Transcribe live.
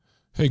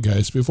Hey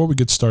guys, before we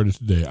get started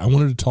today, I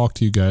wanted to talk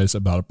to you guys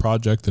about a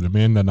project that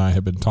Amanda and I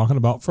have been talking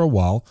about for a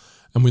while,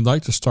 and we'd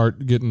like to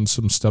start getting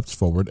some steps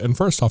forward. And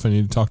first off, I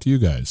need to talk to you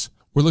guys.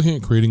 We're looking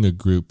at creating a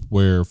group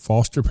where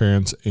foster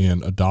parents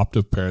and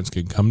adoptive parents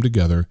can come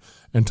together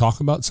and talk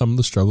about some of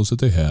the struggles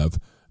that they have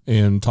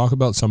and talk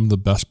about some of the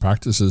best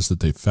practices that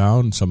they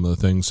found, some of the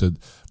things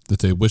that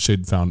they wish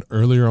they'd found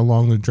earlier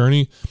along their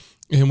journey.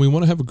 And we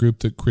want to have a group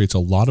that creates a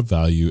lot of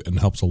value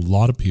and helps a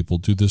lot of people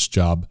do this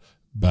job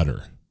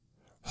better.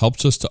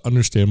 Helps us to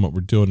understand what we're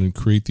doing and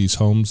create these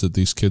homes that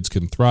these kids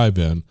can thrive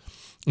in,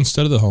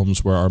 instead of the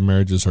homes where our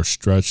marriages are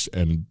stretched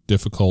and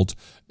difficult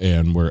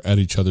and we're at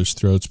each other's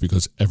throats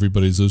because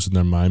everybody's losing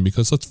their mind.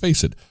 Because let's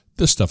face it,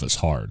 this stuff is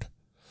hard.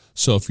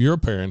 So if you're a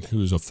parent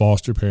who's a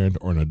foster parent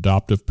or an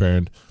adoptive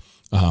parent,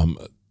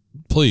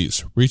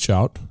 please reach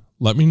out.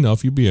 Let me know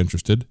if you'd be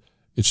interested.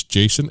 It's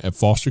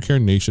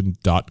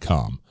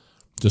jason@fostercarenation.com.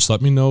 Just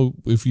let me know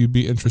if you'd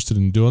be interested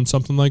in doing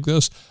something like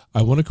this.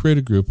 I want to create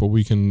a group where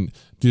we can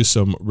do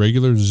some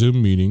regular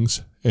Zoom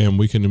meetings and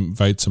we can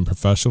invite some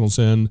professionals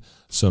in,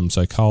 some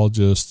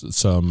psychologists,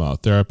 some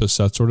therapists,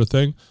 that sort of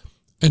thing,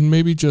 and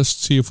maybe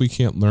just see if we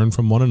can't learn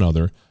from one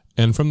another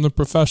and from the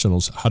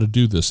professionals how to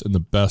do this in the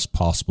best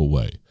possible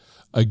way.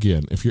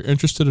 Again, if you're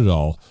interested at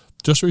all,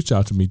 just reach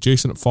out to me,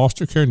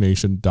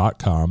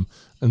 jason@fostercarenation.com,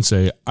 and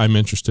say, I'm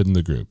interested in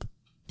the group.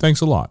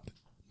 Thanks a lot.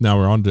 Now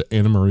we're on to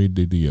Anna Marie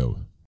DiDio.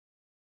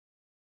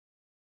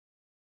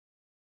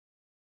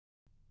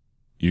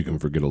 You can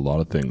forget a lot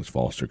of things,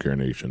 Foster Care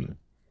Nation,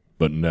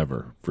 but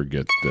never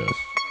forget this.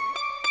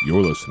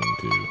 You're listening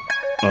to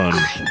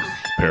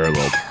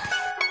Unparalleled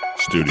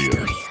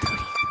Studios.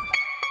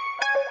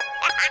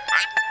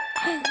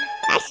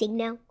 I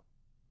signal.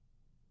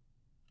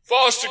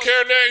 Foster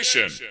Care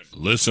Nation,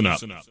 listen up.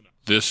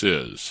 This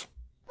is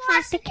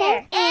Foster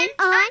Care and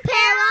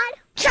Unparalleled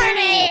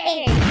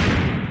Journey.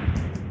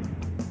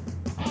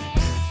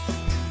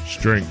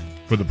 Strength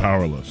for the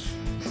powerless,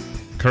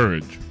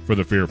 courage for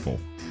the fearful,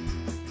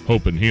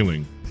 hope and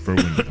healing for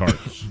wounded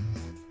hearts.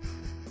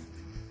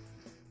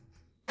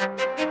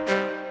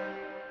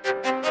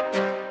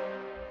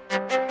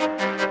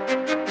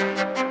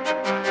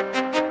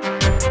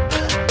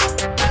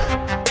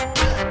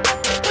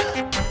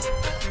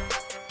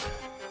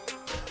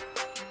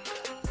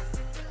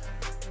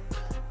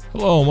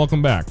 Hello and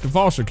welcome back to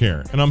Foster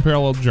Care, an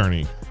Unparalleled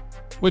Journey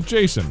with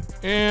Jason.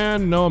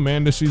 And no,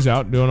 Amanda, she's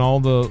out doing all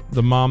the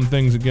mom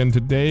things again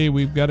today.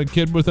 We've got a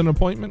kid with an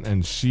appointment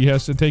and she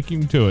has to take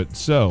him to it.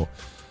 So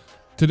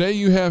today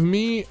you have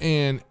me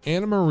and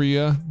Anna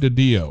Maria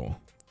DiDio.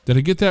 Did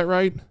I get that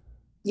right?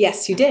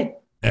 Yes, you did.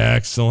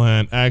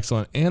 Excellent.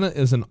 Anna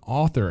is an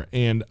author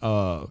and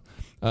a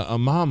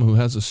mom who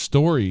has a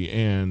story.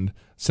 And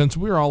since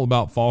we're all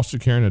about foster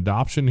care and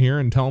adoption here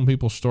and telling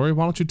people's story,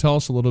 why don't you tell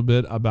us a little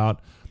bit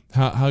about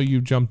how you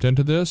jumped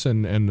into this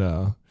and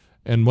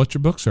what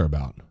your books are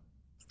about?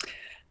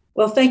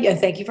 Well, thank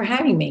you for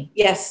having me.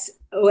 Yes.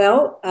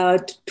 Well,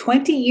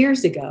 20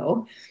 years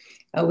ago,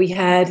 we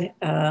had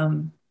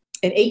an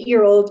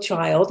 8-year-old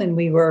child, and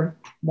we were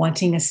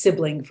wanting a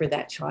sibling for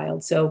that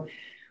child. So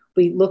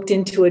we looked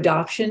into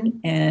adoption,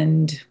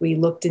 and we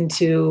looked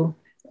into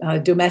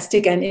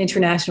domestic and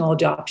international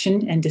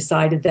adoption, and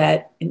decided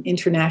that an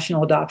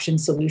international adoption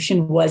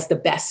solution was the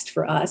best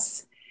for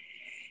us.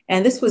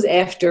 And this was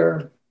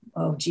after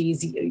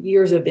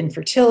years of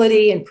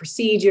infertility and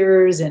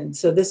procedures. And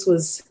so this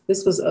was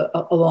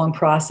a long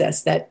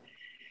process that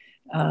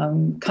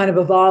kind of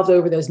evolved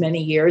over those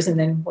many years. And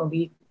then when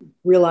we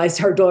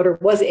realized our daughter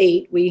was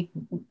 8, we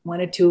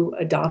wanted to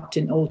adopt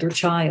an older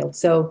child.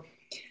 So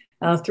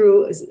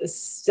through a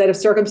set of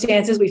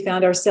circumstances, we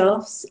found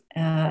ourselves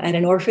at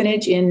an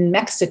orphanage in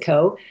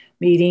Mexico,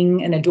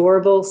 meeting an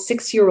adorable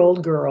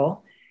 6-year-old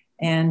girl,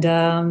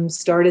 and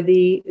started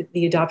the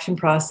adoption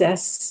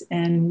process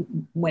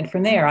and went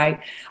from there. I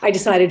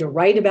decided to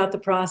write about the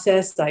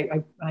process.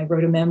 I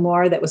wrote a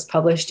memoir that was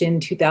published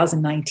in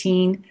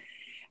 2019.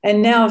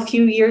 And now, a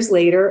few years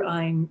later,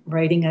 I'm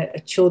writing a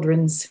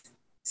children's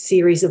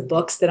series of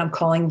books that I'm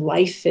calling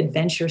Life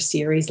Adventure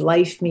Series.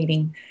 Life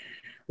meaning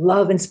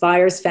love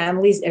inspires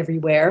families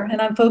everywhere.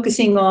 And I'm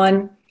focusing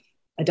on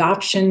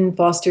adoption,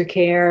 foster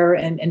care,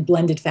 and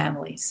blended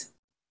families.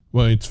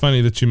 Well, it's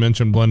funny that you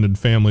mentioned blended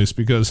families,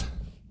 because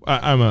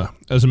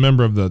as a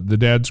member of the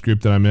dads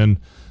group that I'm in,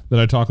 that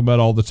I talk about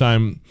all the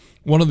time.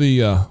 One of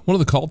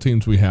the call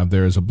teams we have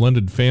there is a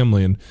blended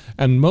family,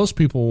 and most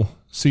people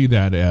see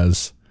that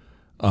as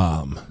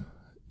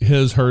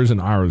his, hers,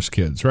 and ours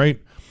kids, right?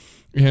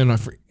 And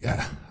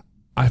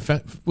I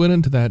went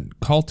into that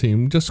call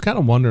team just kind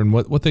of wondering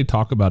what they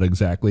talk about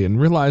exactly, and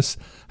realized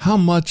how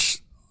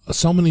much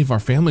so many of our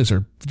families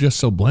are just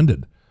so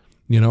blended.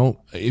 You know,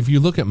 if you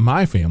look at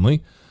my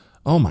family,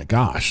 oh my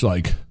gosh,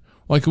 like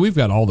we've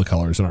got all the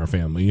colors in our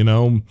family. You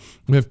know,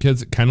 we have kids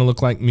that kind of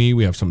look like me.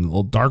 We have some a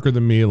little darker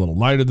than me, a little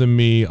lighter than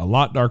me, a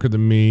lot darker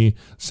than me.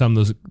 Some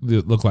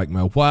that look like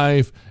my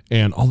wife,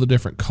 and all the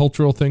different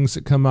cultural things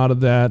that come out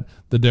of that,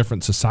 the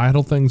different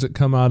societal things that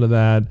come out of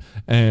that.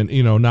 And,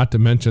 you know, not to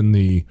mention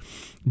the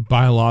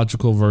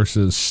biological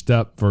versus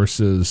step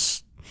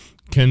versus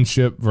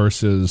kinship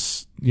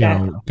versus,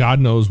 God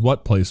knows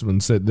what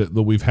placements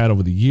that we've had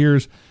over the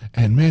years.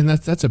 And man,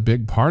 that's a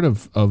big part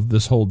of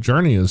this whole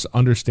journey, is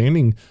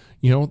understanding,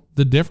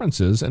 the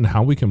differences and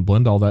how we can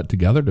blend all that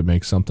together to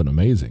make something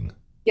amazing.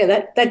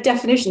 Yeah, that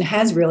definition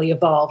has really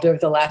evolved over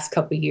the last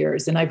couple of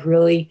years. And I've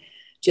really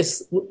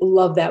just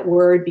loved that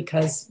word,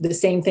 because the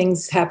same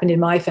things happened in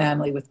my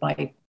family with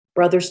my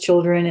brother's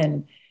children.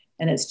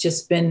 And it's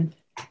just been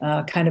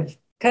kind of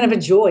a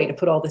joy to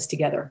put all this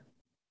together.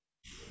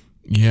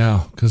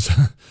 Yeah, because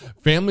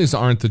families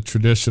aren't the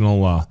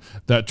traditional,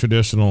 that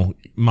traditional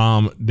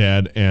mom,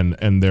 dad,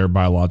 and their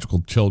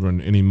biological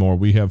children anymore.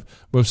 We have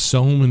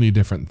so many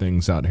different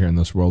things out here in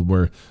this world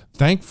where,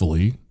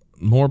 thankfully,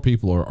 more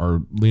people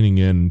are leaning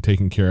in and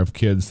taking care of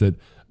kids that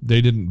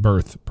they didn't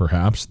birth,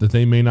 perhaps, that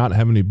they may not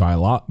have any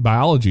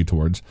biology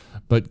towards,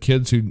 but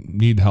kids who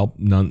need help,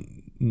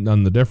 none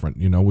the different.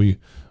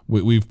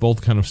 We've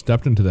both kind of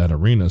stepped into that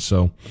arena.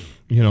 So,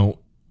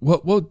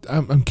 what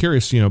I'm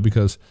curious,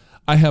 because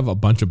I have a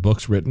bunch of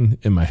books written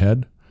in my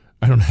head.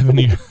 I don't have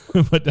any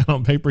put down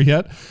on paper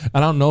yet. I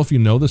don't know if you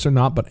know this or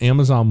not, but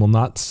Amazon will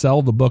not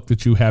sell the book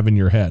that you have in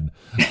your head.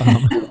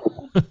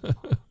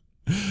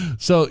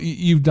 So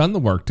you've done the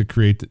work to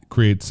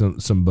create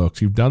some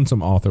books. You've done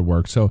some author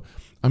work. So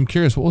I'm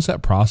curious, what was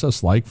that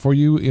process like for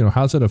you?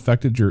 How's it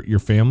affected your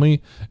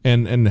family,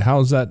 and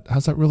how's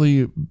that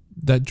really,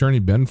 that journey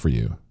been for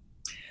you?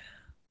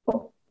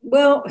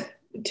 Well,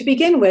 to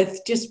begin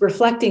with, just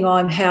reflecting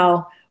on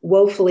how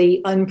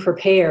woefully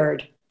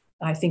unprepared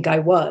I think I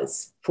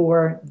was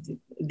for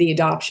the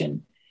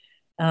adoption.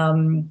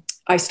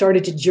 I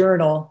started to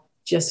journal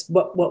just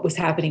what was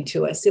happening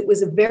to us. It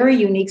was a very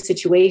unique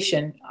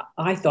situation,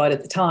 I thought,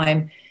 at the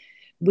time.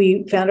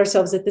 We found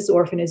ourselves at this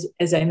orphanage,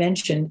 as I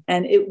mentioned,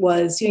 and it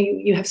was,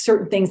 you have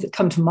certain things that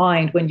come to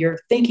mind when you're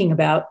thinking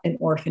about an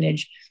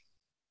orphanage.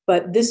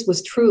 But this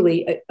was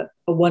truly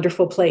a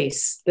wonderful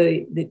place.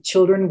 The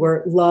children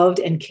were loved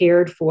and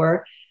cared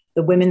for.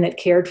 The women that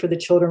cared for the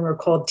children were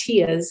called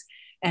tias,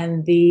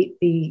 and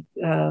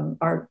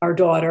our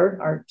daughter,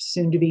 our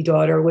soon-to-be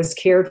daughter, was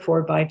cared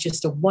for by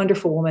just a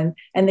wonderful woman,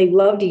 and they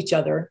loved each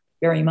other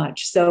very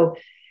much. So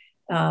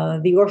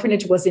the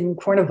orphanage was in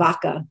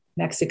Cuernavaca,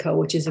 Mexico,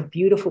 which is a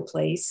beautiful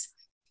place.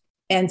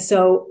 And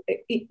so,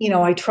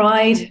 I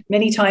tried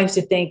many times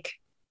to think.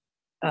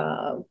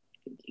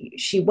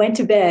 She went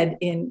to bed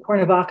in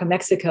Cuernavaca,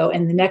 Mexico,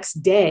 and the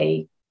next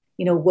day,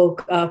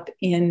 woke up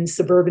in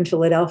suburban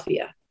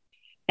Philadelphia.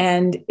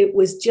 And it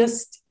was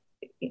just,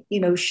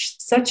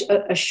 such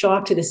a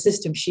shock to the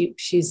system.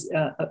 She's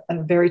a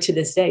very, to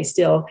this day,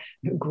 still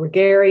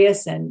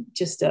gregarious and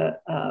just a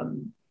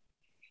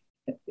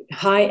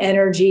high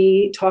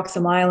energy, talks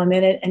a mile a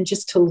minute. And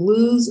just to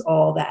lose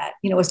all that,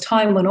 as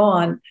time went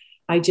on,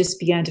 I just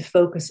began to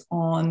focus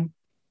on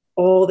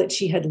all that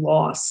she had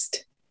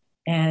lost.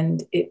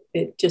 And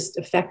it just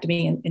affected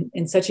me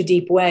in such a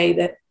deep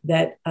way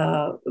that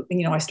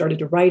I started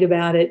to write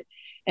about it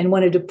and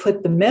wanted to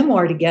put the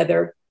memoir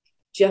together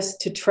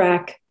just to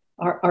track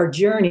our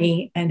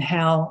journey and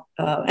how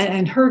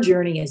and her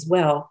journey as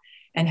well,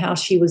 and how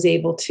she was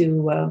able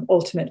to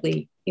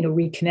ultimately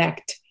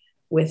reconnect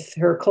with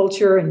her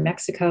culture in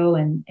Mexico,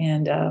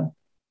 and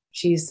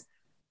she's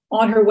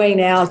on her way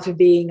now to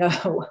being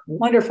a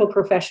wonderful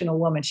professional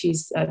woman.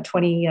 She's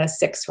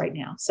 26 right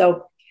now,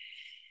 so.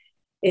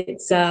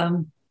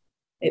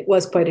 It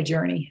was quite a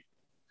journey.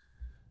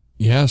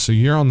 Yeah. So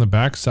you're on the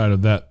backside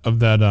of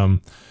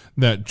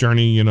that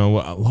journey. A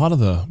lot of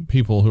the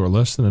people who are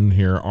listening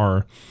here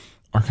are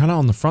kind of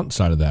on the front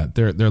side of that.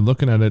 They're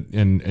looking at it,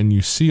 and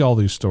you see all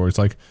these stories.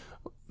 Like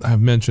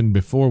I've mentioned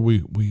before,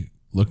 we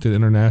looked at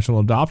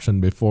international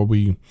adoption before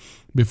we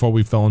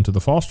fell into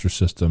the foster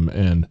system,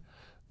 and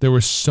there were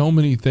so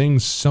many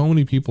things, so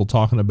many people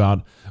talking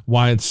about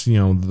why it's,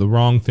 the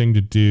wrong thing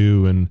to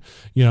do. And,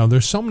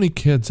 there's so many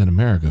kids in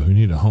America who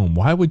need a home.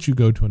 Why would you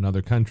go to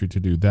another country to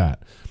do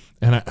that?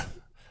 And I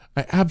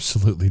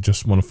absolutely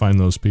just want to find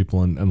those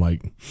people and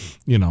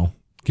give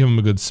them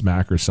a good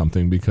smack or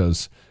something,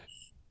 because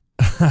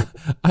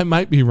I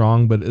might be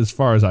wrong, but as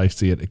far as I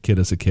see it, a kid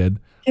is a kid.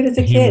 Kid is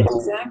a kid,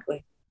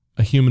 exactly.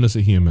 A human is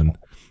a human.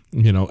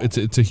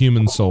 It's a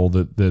human soul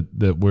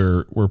that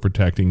we're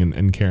protecting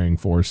and caring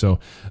for. So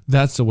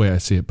that's the way I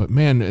see it. But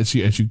man, as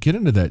you get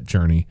into that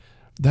journey,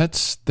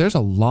 there's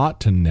a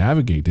lot to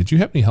navigate. Did you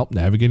have any help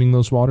navigating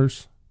those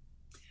waters?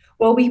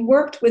 Well, we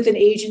worked with an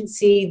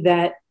agency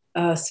that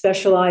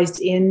specialized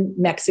in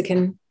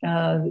Mexican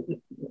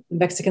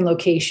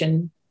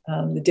location,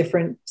 the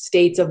different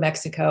states of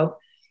Mexico.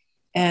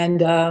 And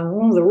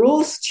the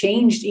rules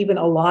changed even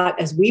a lot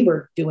as we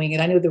were doing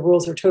it. I know the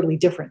rules are totally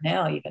different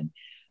now even.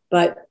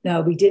 But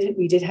we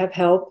did have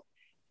help,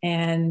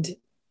 and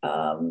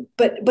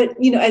but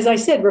as I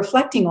said,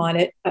 reflecting on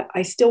it,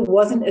 I still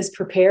wasn't as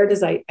prepared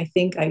as I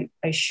think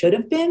I should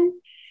have been,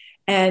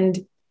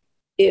 and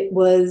it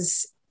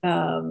was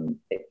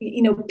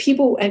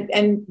people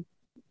and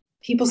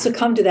people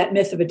succumb to that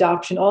myth of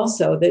adoption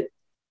also, that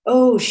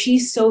oh,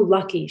 she's so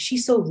lucky.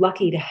 She's so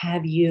lucky to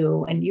have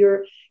you. And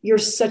you're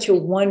such a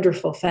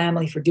wonderful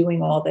family for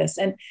doing all this.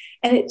 And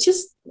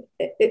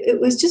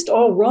it was just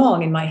all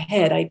wrong in my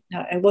head. I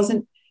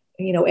wasn't,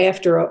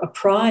 after a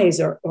prize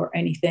or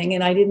anything.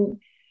 And I didn't,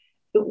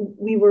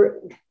 we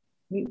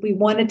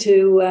wanted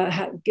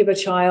to give a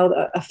child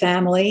a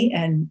family.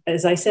 And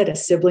as I said, a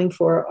sibling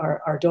for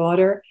our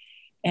daughter.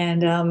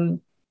 And the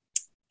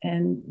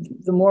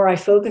more I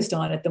focused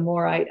on it, the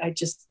more I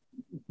just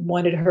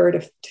wanted her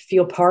to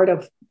feel part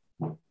of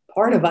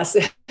us,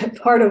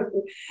 part of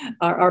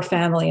our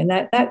family. And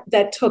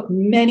that took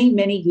many,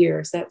 many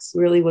years. That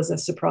really was a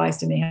surprise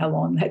to me how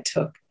long that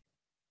took.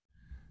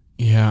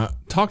 Yeah.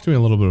 Talk to me a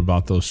little bit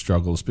about those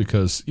struggles,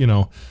 because,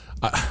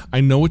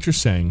 I know what you're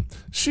saying.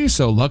 She's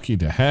so lucky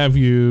to have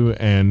you.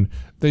 And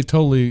they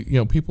totally,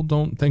 people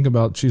don't think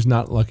about, she's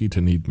not lucky to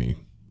need me,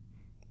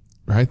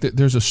 right?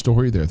 There's a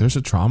story there. There's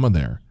a trauma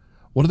there.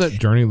 What did that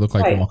journey look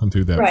like walking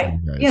through that for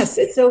you guys? Yes.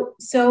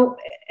 So,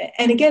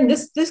 and again,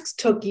 this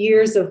took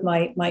years of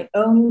my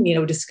own,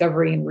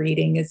 discovery and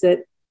reading, is that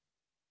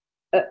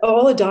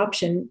all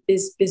adoption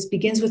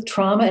begins with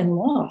trauma and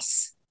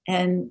loss.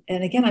 And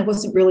again, I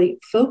wasn't really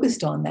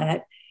focused on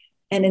that.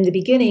 And in the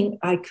beginning,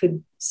 I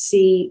could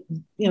see,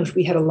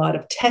 we had a lot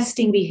of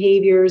testing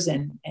behaviors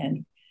and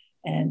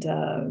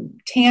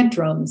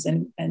tantrums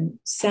and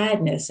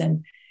sadness.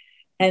 And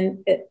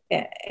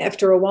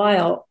after a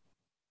while,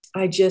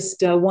 I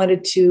just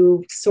wanted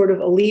to sort of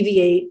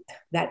alleviate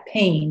that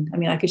pain. I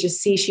mean, I could just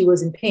see she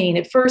was in pain.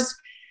 At first,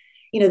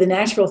 the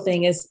natural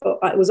thing is,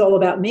 it was all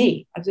about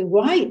me. I said,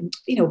 why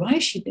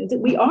is she,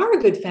 we are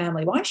a good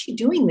family. Why is she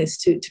doing this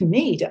to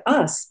me, to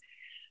us?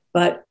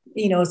 But,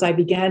 as I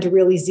began to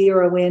really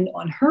zero in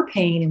on her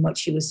pain and what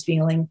she was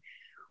feeling,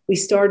 we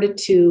started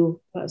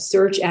to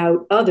search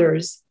out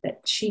others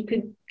that she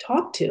could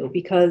talk to,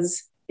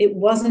 because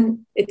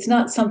it's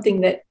not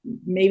something that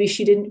maybe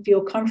she didn't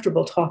feel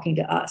comfortable talking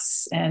to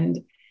us.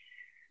 And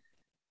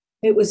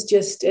it was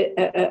just,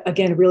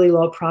 again, a really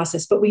low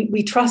process, but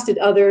we trusted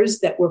others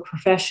that were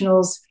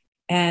professionals,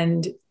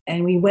 and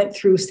we went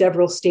through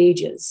several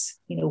stages,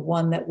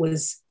 one that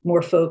was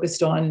more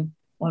focused on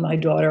my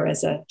daughter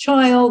as a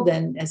child,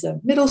 then as a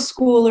middle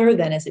schooler,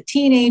 then as a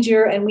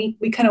teenager. And we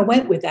kind of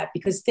went with that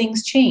because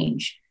things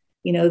change,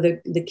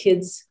 the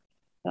kids'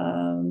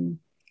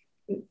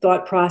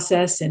 thought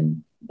process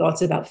and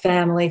thoughts about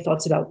family,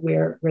 thoughts about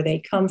where they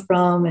come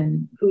from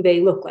and who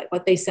they look like,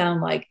 what they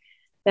sound like,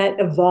 that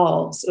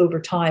evolves over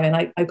time. And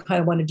I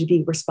kind of wanted to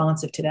be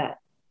responsive to that.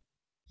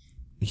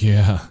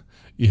 Yeah.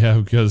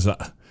 Because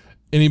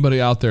anybody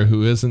out there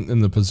who isn't in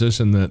the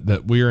position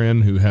that we're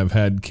in, who have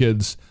had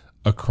kids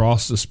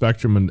across the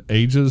spectrum and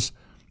ages,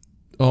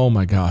 oh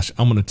my gosh,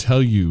 I'm going to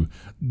tell you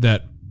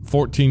that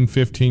 14,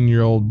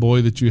 15-year-old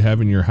boy that you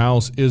have in your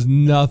house is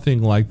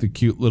nothing like the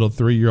cute little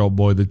 3-year-old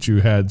boy that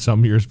you had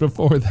some years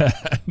before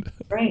that.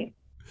 Right.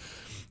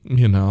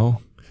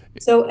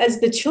 So as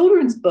the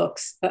children's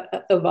books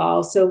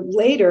evolved, so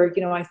later,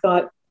 I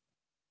thought,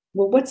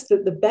 well, what's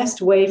the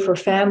best way for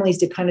families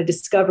to kind of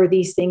discover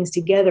these things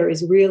together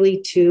is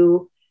really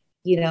to,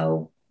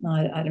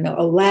 I don't know,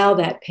 allow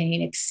that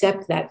pain,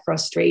 accept that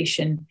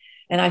frustration.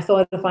 And I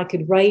thought if I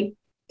could write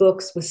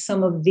books with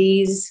some of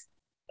these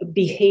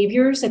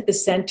behaviors at the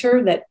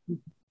center, that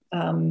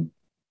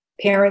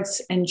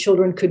parents and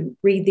children could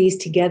read these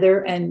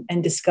together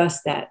and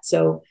discuss that.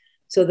 So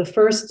the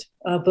first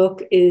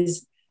book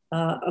is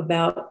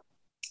about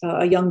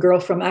a young girl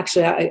from,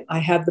 actually, I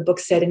have the book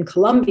set in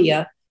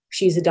Colombia.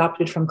 She's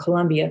adopted from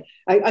Colombia.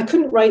 I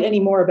couldn't write any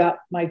more about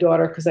my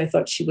daughter because I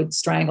thought she would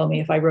strangle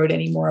me if I wrote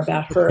any more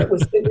about her. It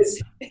was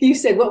you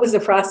said, what was the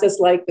process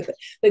like? But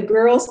the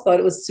girls thought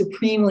it was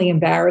supremely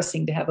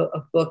embarrassing to have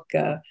a book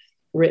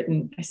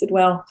written. I said,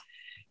 well,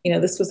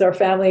 this was our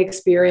family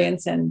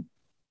experience, and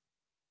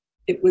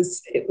it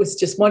was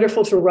just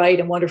wonderful to write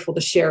and wonderful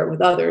to share it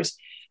with others.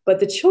 But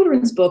the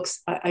children's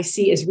books I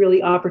see as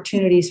really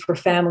opportunities for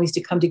families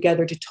to come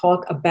together to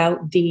talk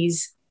about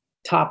these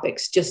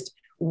topics, just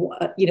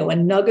a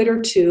nugget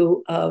or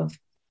two of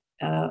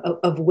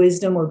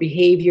wisdom or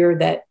behavior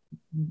that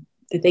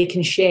they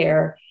can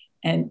share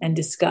and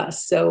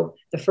discuss. So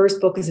the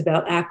first book is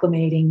about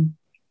acclimating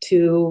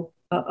to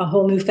a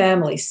whole new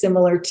family,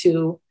 similar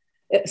to,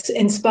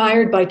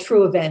 inspired by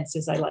true events,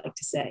 as I like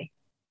to say.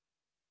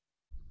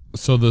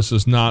 So this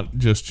is not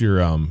just your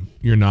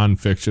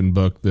nonfiction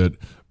book that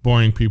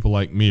boring people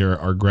like me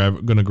are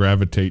going to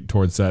gravitate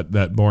towards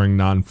that boring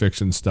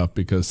nonfiction stuff,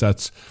 because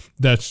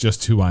that's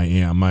just who I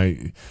am.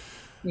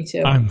 Me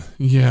too.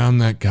 I'm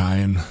that guy.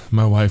 And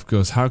my wife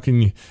goes, how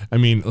can you,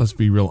 let's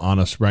be real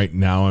honest. Right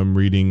now I'm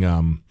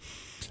reading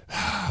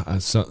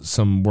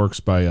some works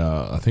by,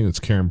 I think it's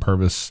Karen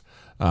Purvis,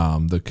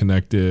 The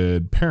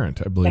Connected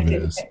Parent, I believe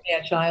it is.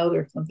 Yeah, child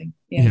or something.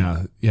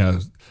 Yeah.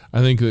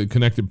 I think The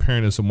Connected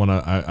Parent is the one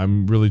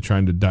I'm really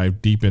trying to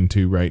dive deep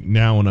into right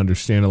now and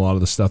understand a lot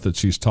of the stuff that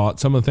she's taught,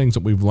 some of the things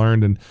that we've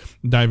learned, and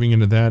diving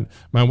into that.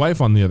 My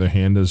wife, on the other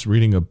hand, is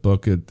reading a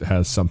book that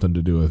has something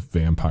to do with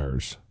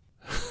vampires.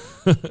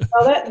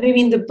 Well,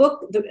 the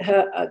book,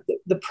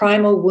 the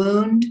Primal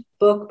Wound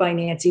book by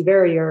Nancy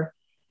Verrier,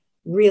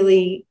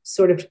 really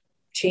sort of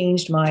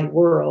changed my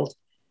world.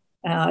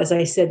 As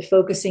I said,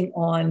 focusing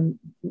on,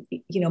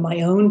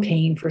 my own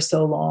pain for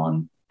so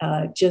long,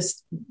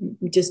 just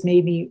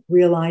made me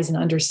realize and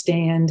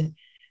understand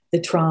the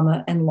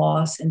trauma and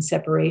loss and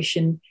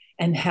separation,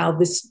 and how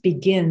this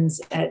begins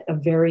at a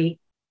very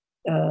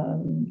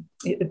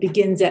it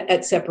begins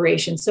at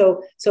separation.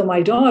 So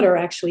my daughter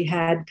actually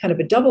had kind of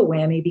a double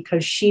whammy,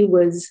 because she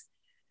was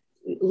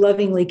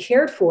lovingly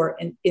cared for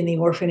in the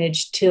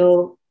orphanage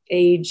till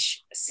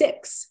age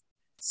 6.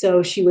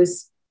 So she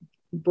was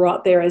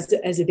brought there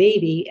as a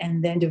baby,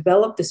 and then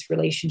developed this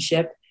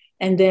relationship,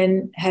 and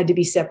then had to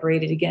be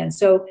separated again.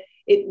 So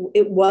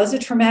it was a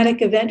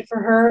traumatic event for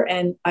her,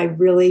 and I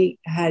really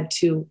had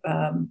to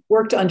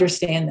work to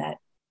understand that.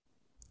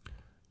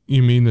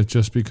 You mean that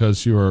just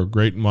because you are a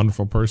great and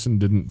wonderful person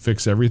didn't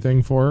fix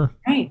everything for her?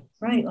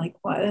 Right. Like,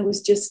 wow, that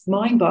was just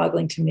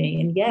mind-boggling to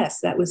me. And yes,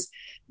 that was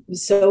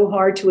so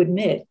hard to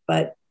admit.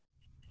 But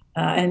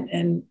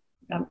and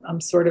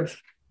I'm sort of,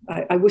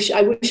 I wish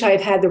I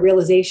had had the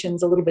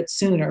realizations a little bit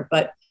sooner.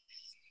 But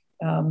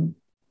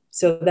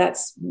so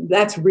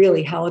that's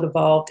really how it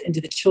evolved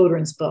into the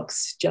children's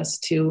books,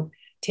 just to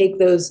take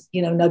those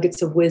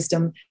nuggets of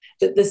wisdom.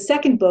 The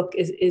second book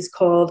is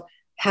called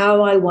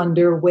How I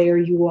Wonder Where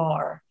You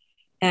Are.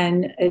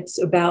 And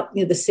it's about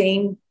the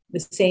same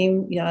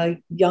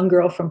young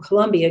girl from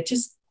Colombia,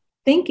 just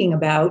thinking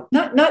about,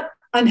 not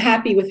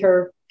unhappy with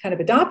her kind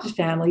of adopted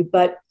family,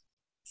 but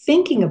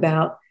thinking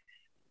about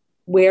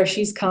where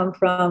she's come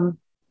from,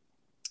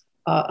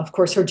 of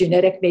course, her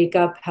genetic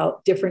makeup,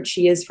 how different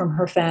she is from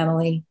her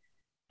family,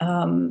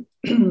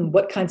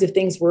 what kinds of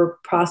things were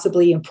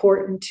possibly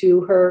important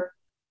to her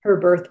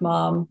birth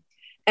mom.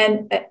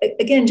 And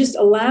again, just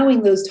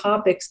allowing those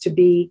topics to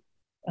be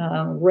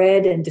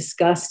read and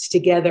discussed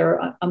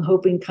together, I'm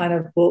hoping kind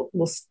of will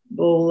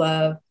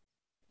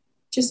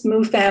just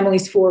move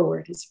families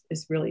forward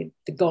is really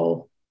the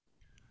goal.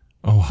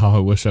 Oh, how I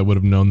wish I would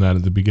have known that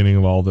at the beginning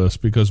of all this,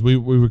 because we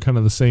were kind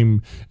of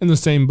in the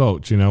same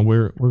boat.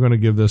 We're going to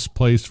give this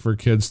place for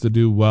kids to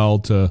do well,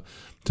 to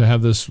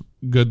have this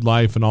good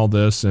life and all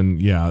this.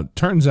 And yeah, it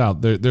turns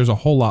out there's a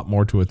whole lot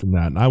more to it than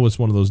that. And I was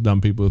one of those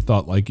dumb people who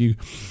thought, like,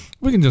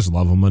 we can just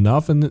love them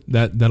enough, and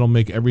that'll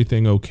make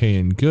everything okay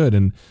and good.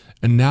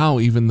 And now,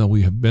 even though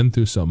we have been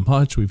through so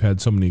much, we've had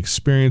so many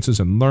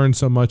experiences and learned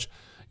so much,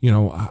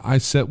 I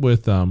sit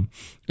with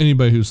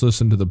anybody who's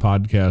listened to the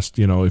podcast.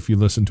 If you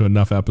listen to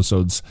enough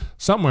episodes,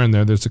 somewhere in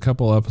there's a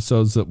couple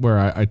episodes where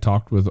I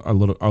talked with our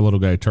little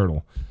guy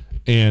Turtle,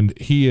 and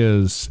he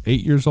is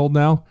 8 years old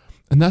now.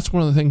 And that's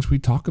one of the things we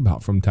talk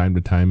about from time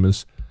to time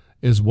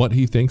is what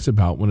he thinks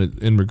about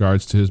in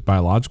regards to his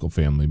biological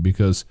family,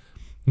 because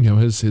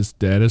his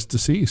dad is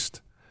deceased,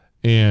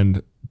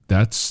 and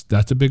that's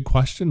a big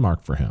question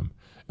mark for him.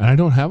 And I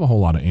don't have a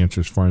whole lot of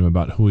answers for him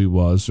about who he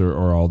was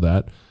or all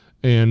that.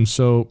 And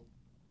so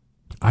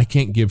I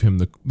can't give him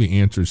the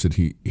answers that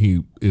he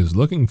is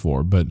looking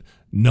for, but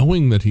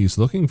knowing that he's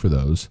looking for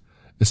those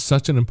is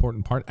such an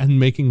important part, and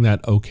making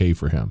that okay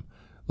for him.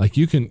 Like,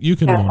 you can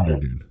wonder,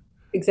 dude.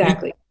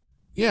 Exactly.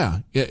 Yeah.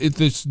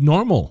 It's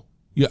normal.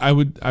 Yeah.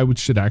 I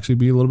should actually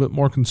be a little bit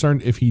more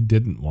concerned if he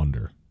didn't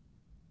wonder.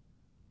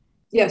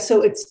 Yeah.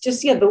 So it's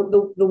just,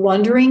 the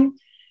wondering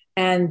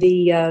and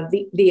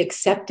the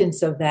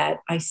acceptance of that,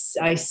 I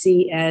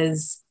see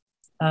as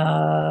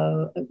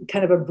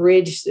kind of a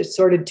bridge that's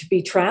sort of to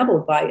be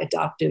traveled by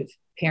adoptive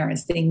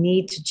parents. They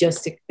need to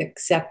just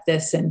accept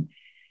this. And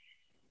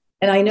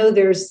I know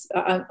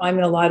I'm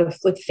in a lot of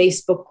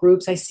Facebook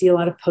groups. I see a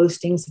lot of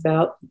postings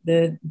about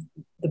the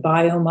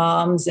bio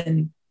moms,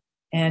 and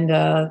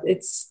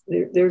there's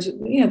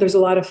a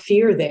lot of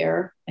fear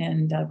there,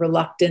 and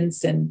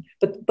reluctance,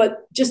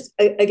 but just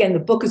again, the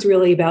book is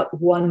really about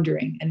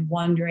wondering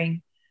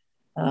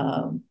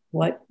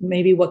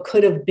what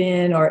could have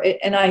been,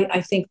 and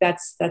I think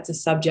that's a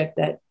subject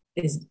that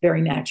is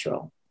very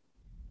natural.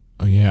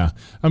 Oh yeah,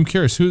 I'm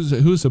curious,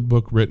 who's a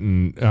book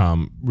written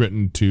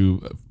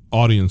to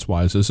audience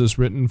wise? Is this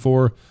written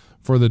for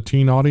the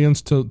teen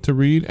audience to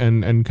read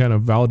and kind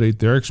of validate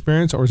their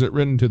experience, or is it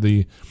written to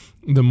the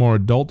more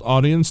adult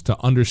audience to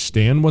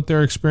understand what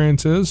their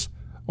experience is,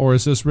 or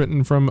is this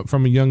written from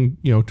a young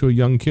to a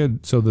young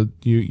kid, so that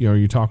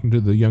you're talking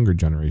to the younger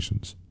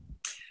generations?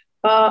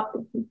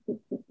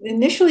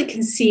 Initially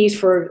conceived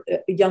for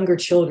younger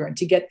children,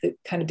 to get the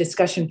kind of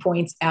discussion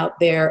points out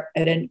there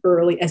at as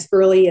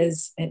early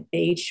as an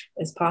age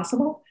as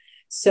possible,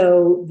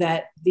 so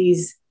that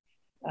these.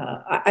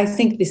 I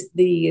think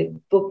the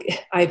book,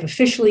 I've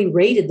officially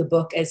rated the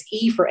book as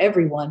E for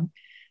everyone.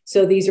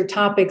 So these are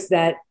topics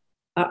that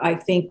I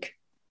think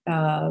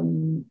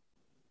that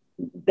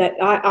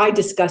I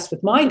discussed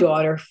with my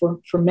daughter for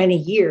many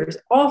years,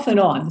 off and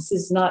on. This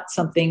is not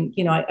something,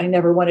 I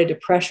never wanted to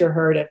pressure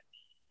her to,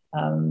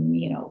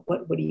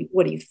 what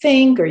do you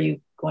think? Are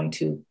you going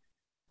to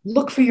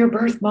look for your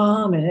birth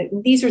mom?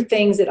 And these are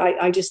things that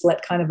I just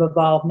let kind of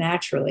evolve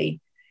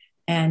naturally.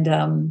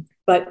 And,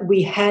 but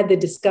we had the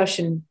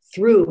discussion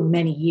through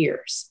many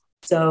years.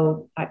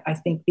 So I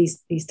think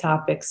these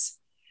topics,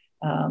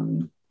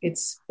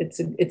 it's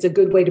a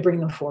good way to bring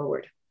them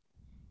forward.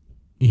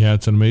 Yeah,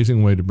 it's an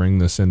amazing way to bring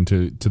this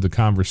into the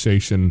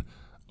conversation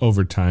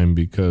over time,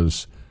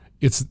 because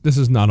this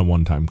is not a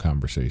one-time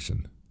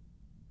conversation.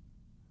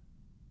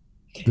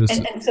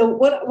 And so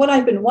what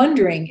I've been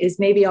wondering is,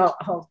 maybe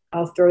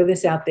I'll throw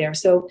this out there.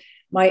 So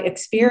my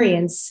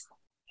experience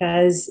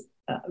has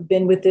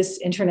been with this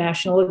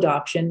international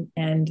adoption,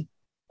 and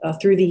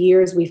through the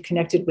years we've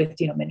connected with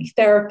many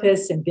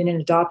therapists and been in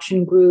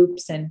adoption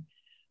groups,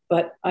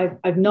 but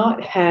I've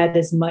not had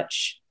as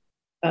much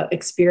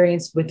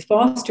experience with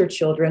foster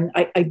children.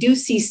 I do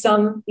see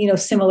some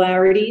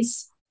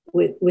similarities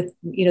with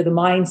the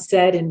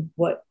mindset and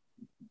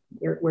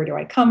where do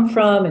I come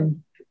from,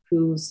 and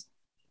who's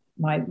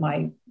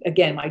my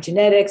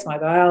genetics, my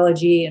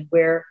biology, and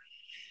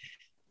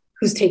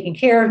who's taking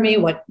care of me,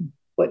 what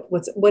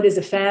is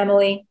a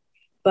family.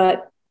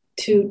 But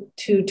to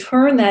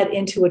turn that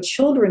into a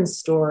children's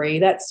story,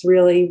 that's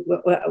really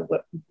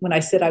what when I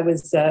said I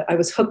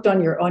was hooked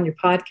on your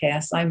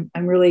podcast.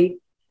 I'm really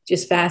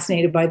just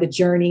fascinated by the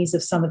journeys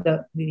of some of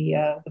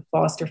the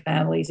foster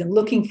families, and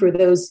looking for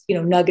those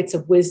nuggets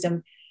of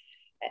wisdom.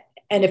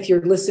 And if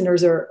your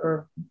listeners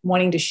are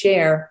wanting to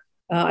share,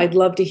 I'd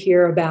love to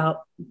hear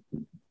about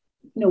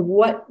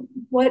what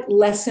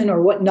lesson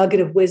or what nugget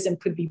of wisdom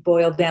could be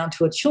boiled down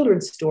to a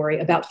children's story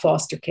about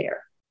foster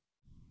care.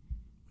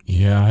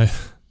 Yeah,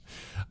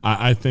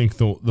 I think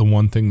the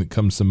one thing that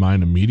comes to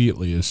mind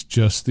immediately is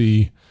just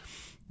the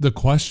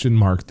question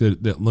mark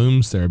that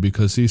looms there,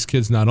 because these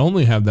kids not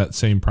only have that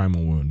same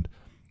primal wound,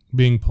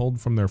 being pulled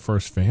from their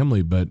first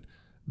family, but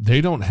they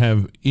don't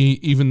have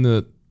even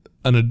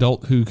an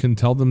adult who can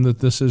tell them that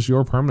this is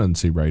your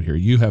permanency right here.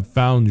 You have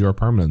found your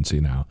permanency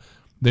now.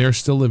 They are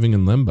still living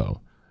in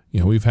limbo.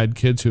 We've had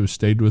kids who have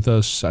stayed with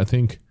us. I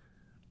think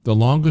the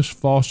longest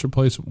foster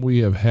placement we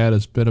have had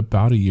has been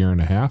about 1.5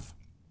 years.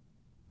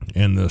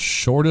 And the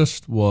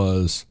shortest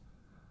was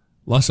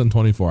less than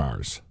 24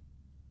 hours.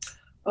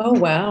 Oh,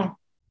 wow.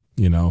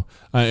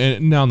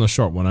 And now in the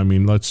short one, I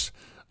mean, let's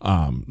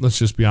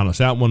just be honest.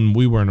 That one,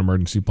 we were in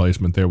emergency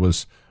placement. There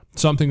was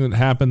something that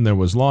happened. There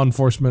was law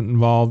enforcement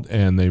involved,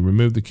 and they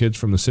removed the kids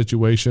from the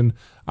situation.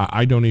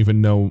 I don't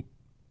even know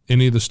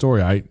any of the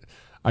story.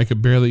 I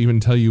could barely even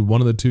tell you one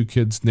of the two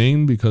kids'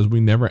 name, because we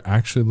never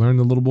actually learned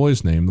the little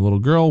boy's name. The little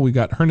girl, we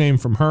got her name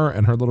from her,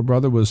 and her little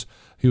brother was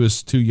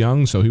too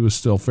young, so he was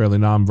still fairly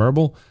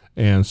nonverbal.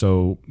 And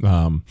so,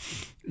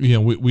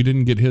 we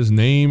didn't get his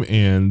name.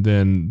 And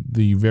then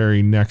the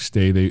very next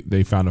day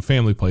they found a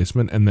family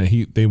placement, and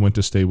they went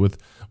to stay with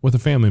a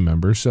family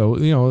member.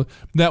 So,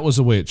 that was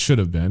the way it should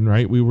have been,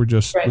 right? We were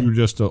just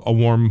a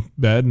warm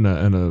bed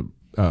and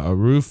a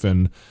roof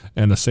and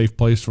a safe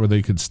place where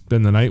they could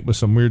spend the night with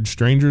some weird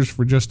strangers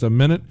for just a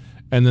minute,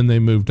 and then they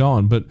moved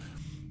on. But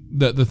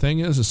the thing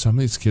is some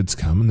of these kids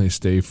come and they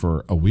stay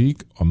for a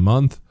week, a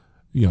month,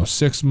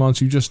 6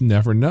 months. You just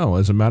never know.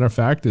 As a matter of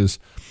fact, is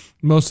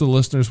most of the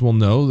listeners will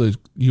know that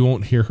you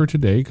won't hear her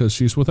today because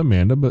she's with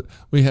Amanda, but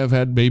we have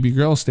had baby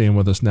girl staying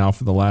with us now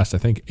for the last, I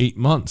think, 8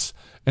 months.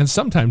 And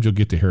sometimes you'll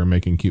get to hear her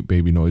making cute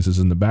baby noises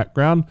in the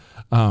background.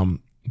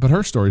 But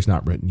her story's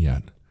not written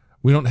yet.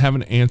 We don't have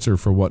an answer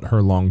for what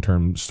her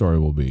long-term story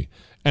will be.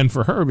 And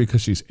for her,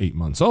 because she's 8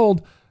 months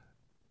old,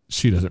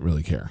 she doesn't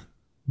really care.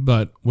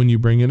 But when you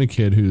bring in a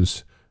kid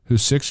who's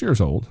 6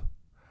 years old,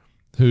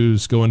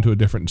 who's going to a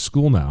different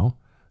school now,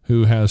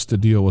 who has to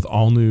deal with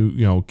all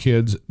new,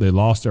 kids, they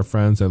lost their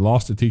friends, they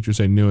lost the teachers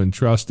they knew and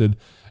trusted.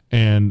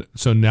 And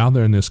so now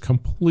they're in this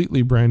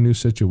completely brand new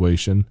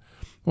situation.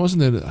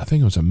 Wasn't it? I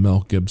think it was a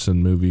Mel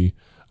Gibson movie.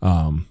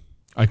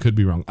 I could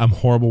be wrong. I'm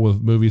horrible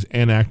with movies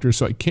and actors,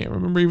 so I can't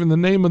remember even the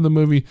name of the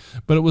movie.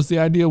 But it was, the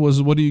idea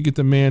was, what do you get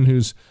the man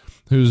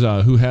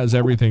who has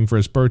everything for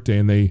his birthday?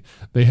 And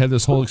they had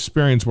this whole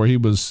experience where he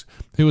was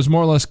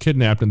more or less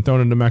kidnapped and thrown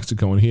into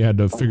Mexico, and he had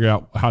to figure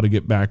out how to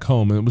get back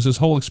home. And it was this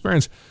whole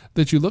experience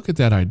that you look at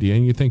that idea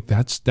and you think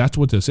that's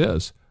what this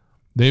is.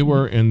 They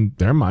were, in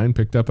their mind,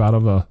 picked up out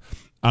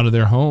of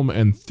their home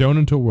and thrown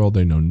into a world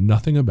they know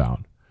nothing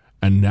about,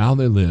 and now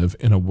they live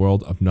in a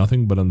world of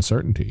nothing but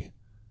uncertainty.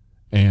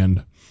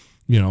 And,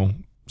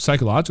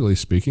 psychologically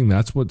speaking,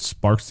 that's what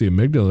sparks the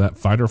amygdala, that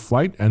fight or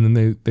flight. And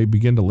then they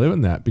begin to live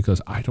in that,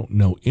 because I don't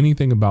know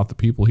anything about the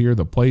people here,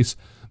 the places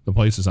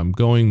I'm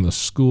going, the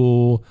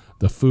school,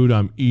 the food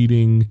I'm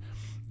eating.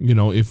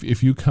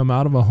 If you come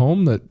out of a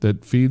home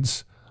that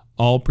feeds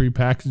all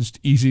prepackaged,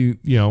 easy,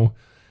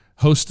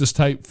 hostess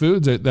type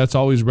foods, that's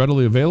always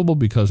readily available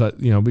because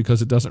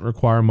it doesn't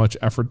require much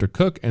effort to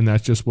cook. And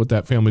that's just what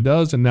that family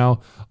does. And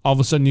now all of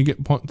a sudden you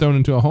get thrown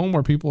into a home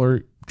where people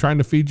are trying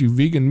to feed you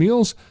vegan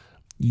meals,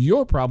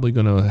 you're probably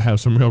going to have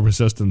some real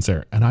resistance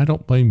there. And I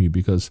don't blame you,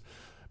 because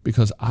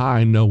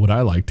I know what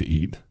I like to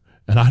eat,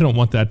 and I don't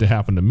want that to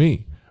happen to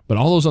me. But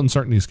all those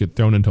uncertainties get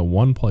thrown into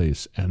one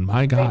place, and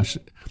my gosh,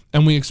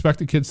 and we expect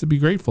the kids to be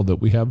grateful that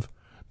we have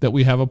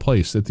a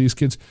place, that these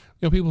kids,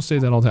 people say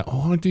that all the time.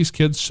 Oh, aren't these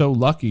kids so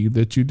lucky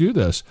that you do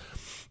this?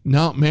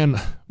 No, man,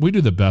 we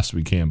do the best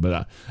we can,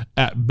 but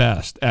at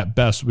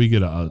best, we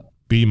get a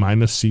B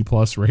minus C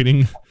plus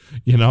rating,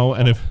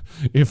 and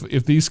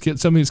if these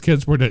kids, some of these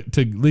kids were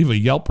to leave a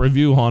Yelp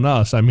review on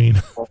us, I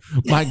mean,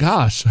 my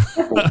gosh,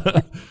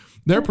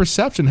 their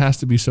perception has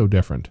to be so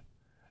different,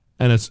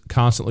 and it's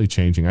constantly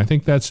changing. I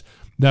think that's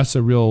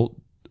a real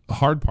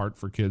hard part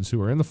for kids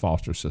who are in the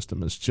foster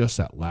system, is just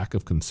that lack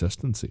of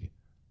consistency.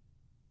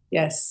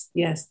 Yes,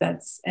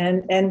 that's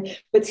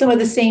but some of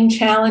the same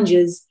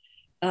challenges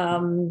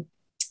around.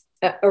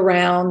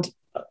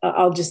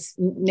 I'll just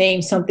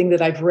name something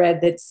that I've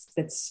read that's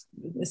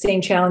the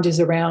same challenges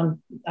around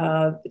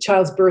the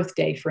child's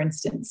birthday, for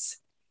instance.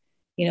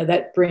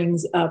 That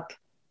brings up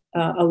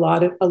a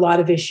lot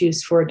of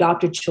issues for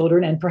adopted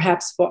children and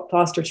perhaps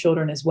foster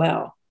children as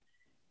well.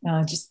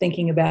 Just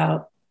thinking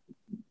about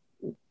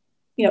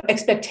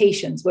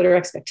expectations. What are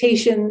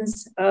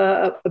expectations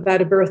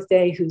about a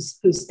birthday?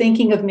 Who's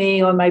thinking of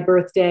me on my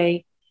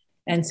birthday?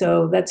 And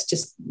so that's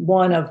just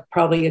one of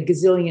probably a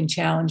gazillion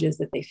challenges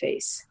that they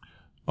face.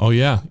 Oh,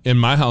 yeah. In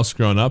my house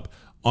growing up,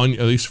 at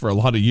least for a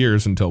lot of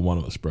years until one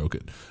of us broke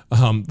it,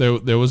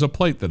 there was a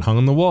plate that hung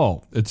on the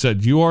wall. It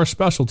said, "You are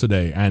special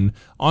today." And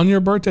on your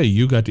birthday,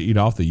 you got to eat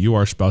off the "You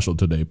are special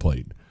today"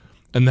 plate.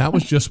 And that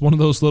was just one of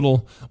those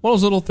little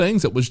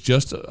things that was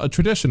just a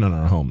tradition in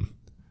our home.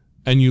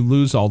 And you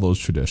lose all those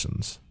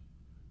traditions.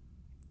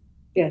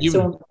 Yeah,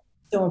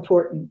 so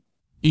important.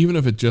 Even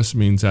if it just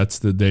means that's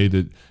the day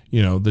that,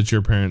 that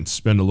your parents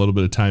spend a little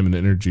bit of time and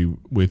energy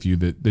with you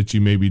that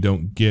you maybe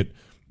don't get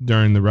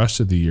during the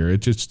rest of the year.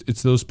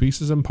 It's those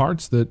pieces and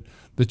parts that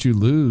you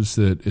lose,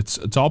 that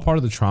it's all part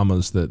of the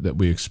traumas that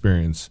we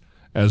experience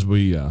as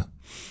we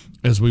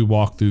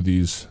walk through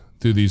these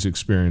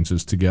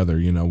experiences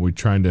together. We're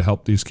trying to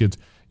help these kids,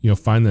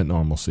 find that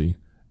normalcy.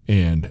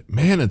 And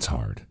man, it's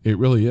hard. It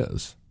really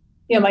is.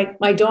 Yeah,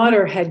 my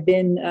daughter had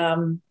been,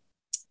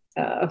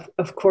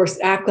 of course,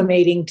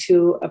 acclimating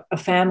to a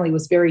family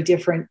was very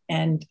different.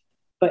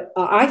 But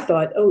I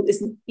thought, oh,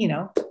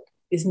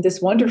 isn't this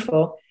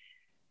wonderful?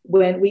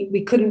 When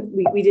we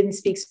didn't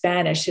speak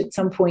Spanish. At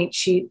some point,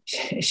 she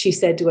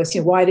said to us,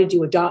 "Why did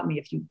you adopt me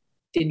if you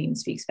didn't even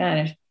speak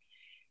Spanish?"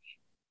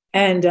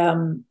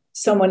 And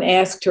someone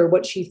asked her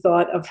what she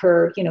thought of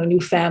her,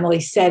 new family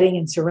setting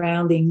and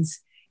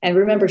surroundings. And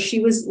remember, she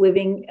was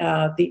living,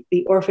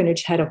 the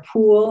orphanage had a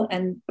pool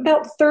and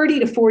about 30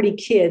 to 40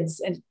 kids,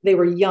 and they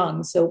were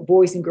young. So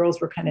boys and girls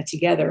were kind of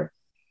together.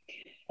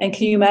 And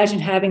can you imagine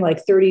having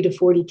like 30 to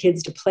 40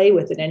 kids to play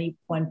with at any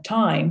one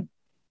time?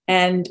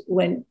 And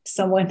when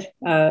someone,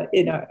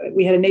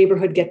 we had a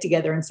neighborhood get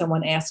together and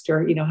someone asked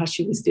her, how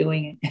she was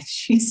doing. And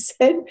she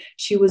said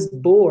she was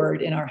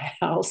bored in our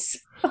house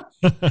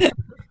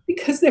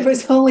because there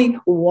was only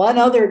one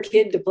other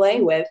kid to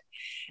play with.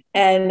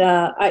 And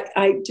I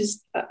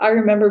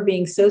remember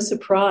being so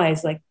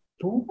surprised, like,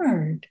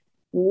 bored,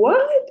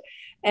 what?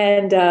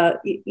 And,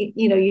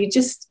 you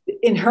just,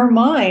 in her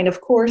mind,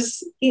 of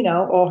course,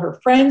 all her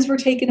friends were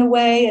taken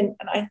away. And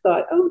I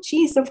thought, oh,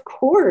 geez, of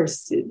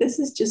course, this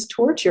is just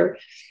torture.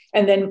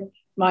 And then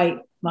my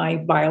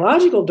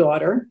biological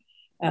daughter,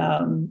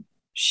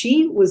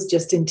 she was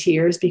just in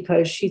tears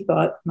because she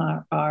thought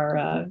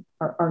our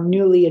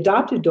newly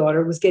adopted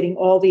daughter was getting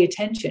all the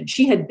attention.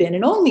 She had been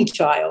an only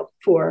child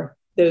for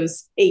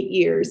those 8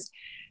 years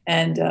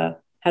and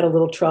had a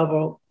little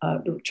trouble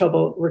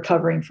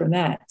recovering from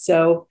that.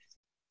 So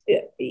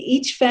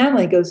each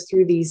family goes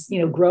through these,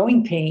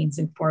 growing pains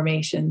and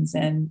formations,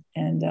 and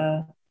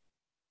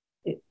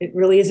it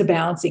really is a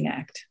balancing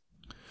act.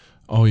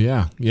 Oh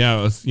yeah.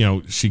 Yeah.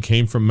 She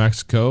came from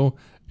Mexico,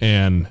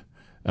 and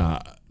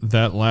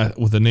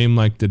with a name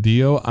like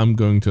Didio, I'm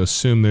going to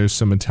assume there's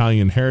some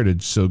Italian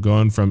heritage. So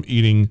going from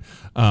eating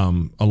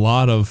a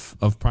lot of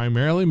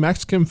primarily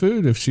Mexican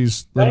food, if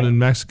she's living in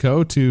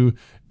Mexico, to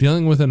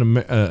dealing with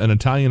an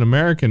Italian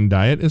American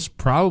diet is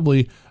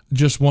probably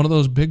just one of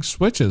those big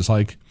switches.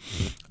 Like,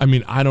 I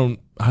mean, I don't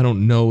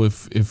know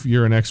if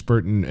you're an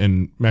expert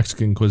in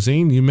Mexican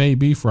cuisine. You may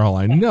be, for all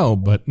I know,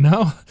 but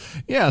no.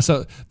 Yeah.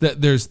 So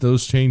there's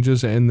those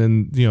changes. And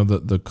then,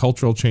 the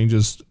cultural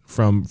changes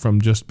from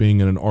just being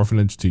in an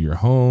orphanage to your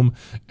home,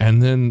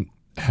 and then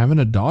having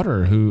a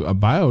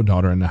bio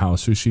daughter in the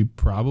house who she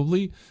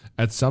probably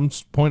at some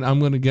point, I'm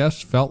going to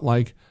guess, felt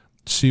like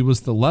she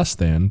was the less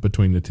than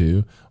between the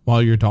two,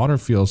 while your daughter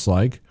feels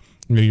like,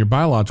 your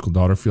biological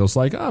daughter feels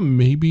like,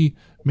 maybe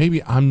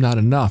I'm not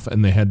enough,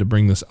 and they had to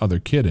bring this other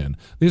kid in.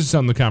 These are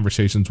some of the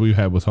conversations we've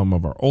had with some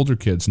of our older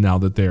kids now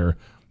that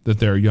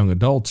they're young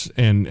adults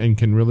and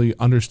can really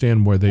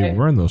understand where they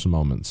were in those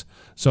moments.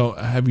 So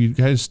have you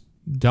guys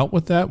dealt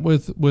with that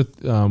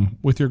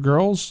with your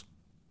girls?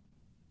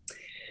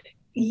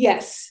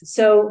 Yes.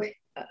 So,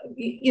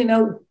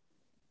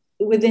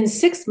 within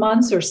 6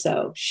 months or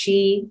so,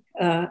 she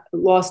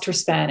lost her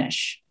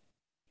Spanish.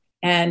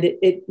 And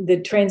the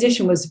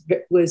transition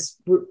was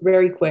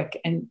very quick,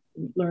 and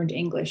learned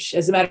English.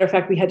 As a matter of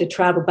fact, we had to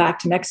travel back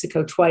to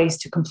Mexico twice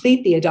to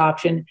complete the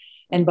adoption.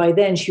 And by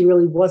then she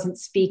really wasn't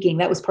speaking.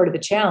 That was part of the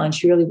challenge.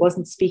 She really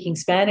wasn't speaking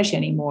Spanish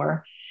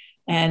anymore.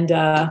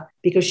 And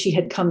because she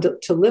had come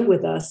to live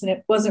with us, and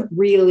it wasn't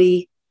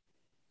really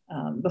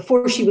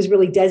before she was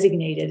really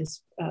designated.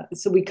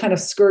 So we kind of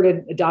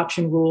skirted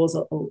adoption rules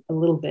a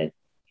little bit.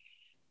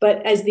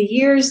 But as the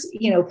years,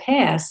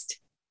 passed,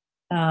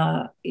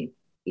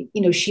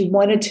 she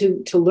wanted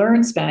to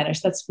learn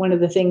Spanish. That's one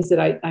of the things that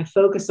I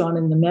focus on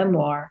in the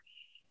memoir.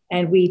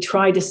 And we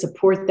tried to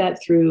support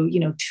that through,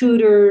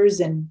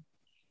 tutors and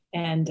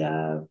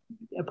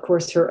of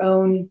course her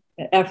own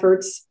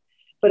efforts.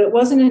 But it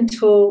wasn't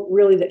until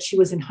really that she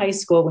was in high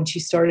school when she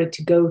started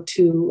to go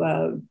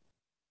to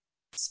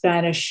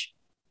Spanish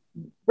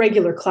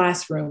regular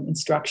classroom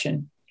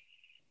instruction.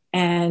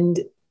 And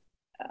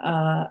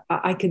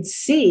I could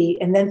see,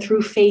 and then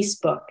through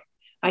Facebook,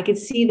 I could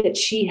see that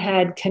she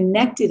had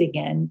connected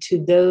again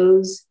to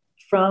those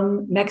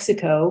from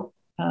Mexico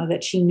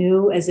that she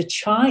knew as a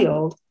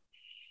child.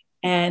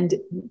 And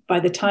by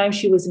the time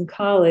she was in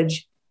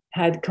college,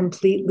 had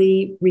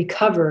completely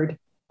recovered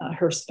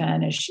her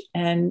Spanish.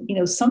 And,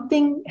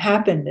 something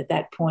happened at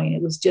that point.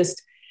 It was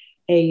just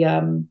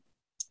a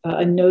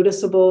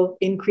noticeable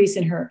increase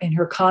in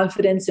her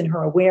confidence and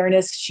her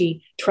awareness.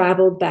 She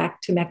traveled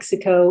back to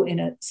Mexico in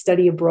a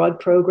study abroad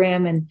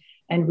program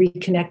and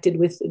reconnected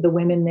with the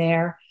women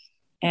there.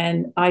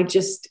 And I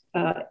just,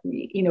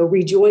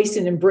 rejoiced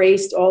and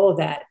embraced all of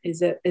that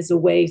as a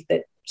way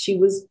that she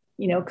was,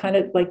 kind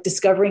of like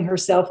discovering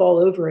herself all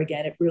over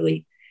again.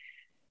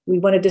 We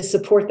wanted to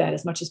support that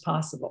as much as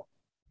possible.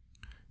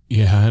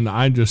 Yeah, and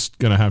I'm just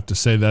gonna have to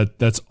say that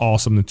that's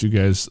awesome that you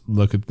guys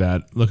look at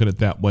it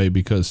that way,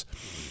 because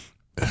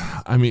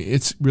I mean,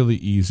 it's really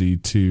easy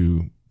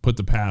to put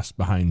the past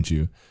behind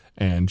you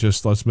and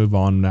just let's move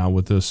on now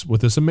with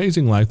this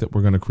amazing life that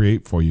we're going to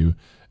create for you,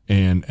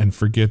 and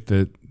forget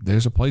that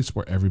there's a place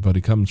where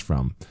everybody comes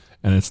from,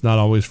 and it's not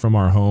always from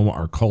our home,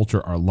 our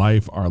culture, our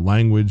life, our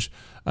language.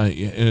 And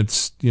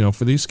it's,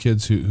 for these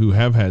kids who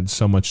have had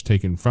so much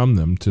taken from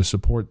them, to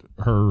support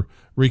her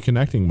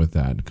reconnecting with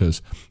that.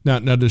 Because now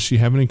does she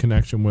have any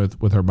connection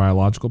with her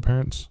biological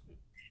parents?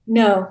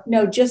 No,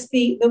 just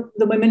the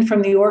women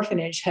from the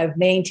orphanage have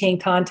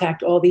maintained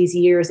contact all these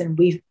years, and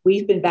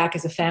we've been back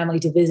as a family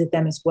to visit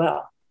them as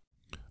well.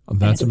 Oh,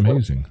 that's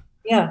amazing.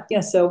 Yeah.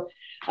 So,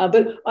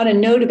 but on a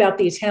note about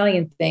the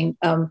Italian thing,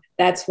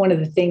 that's one of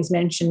the things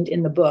mentioned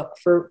in the book.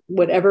 For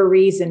whatever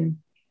reason,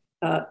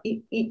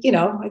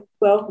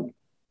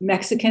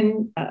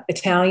 Mexican,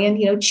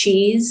 Italian,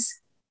 cheese,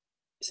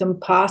 some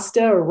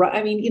pasta,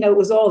 it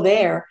was all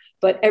there.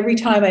 But every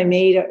time I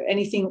made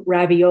anything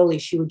ravioli,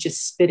 she would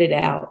just spit it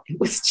out. It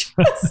was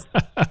just,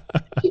 I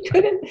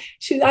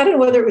don't know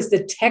whether it was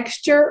the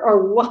texture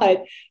or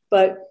what,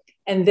 but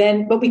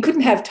we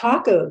couldn't have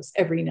tacos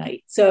every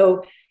night.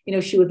 So,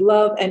 she would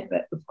love, and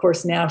of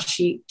course now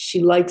she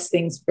likes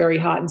things very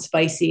hot and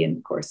spicy. And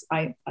of course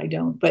I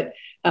don't, but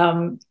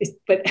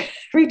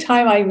every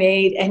time I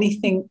made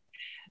anything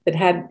that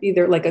had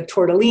either like a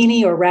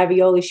tortellini or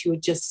ravioli, she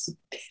would just spit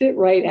it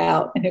right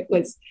out. And it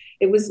was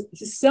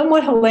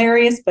somewhat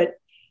hilarious, but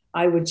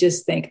I would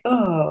just think,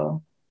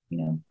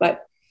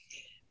 but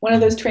one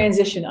of those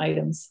transition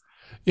items.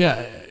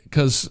 Yeah.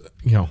 Cause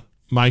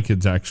my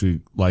kids actually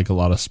like a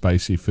lot of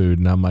spicy food,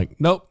 and I'm like,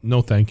 nope,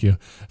 no, thank you.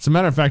 As a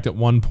matter of fact, at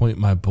one point,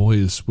 my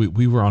boys,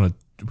 we'd gone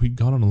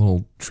on a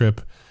little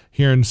trip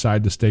here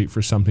inside the state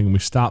for something, and we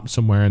stopped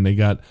somewhere, and they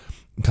got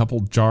a couple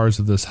jars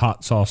of this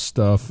hot sauce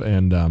stuff,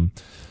 and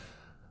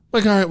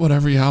like, all right,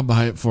 whatever, yeah, I'll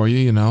buy it for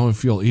you,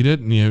 if you'll eat it.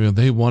 And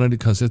they wanted it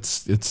because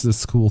it's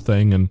this cool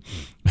thing, and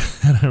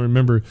I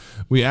remember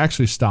we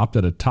actually stopped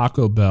at a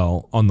Taco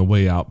Bell on the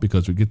way out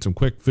because we get some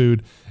quick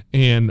food,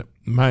 and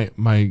my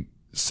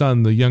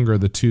son, the younger of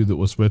the two that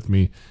was with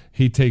me,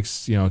 he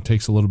takes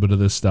a little bit of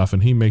this stuff,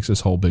 and he makes this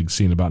whole big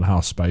scene about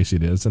how spicy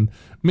it is. And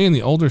me and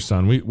the older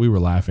son, we were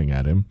laughing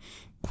at him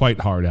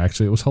quite hard,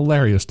 actually. It was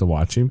hilarious to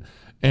watch him.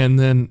 And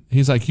then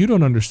he's like, you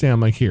don't understand.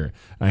 I'm like, here.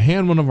 I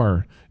hand one of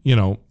our,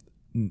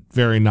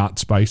 very not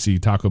spicy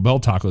Taco Bell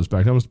tacos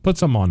back. I was put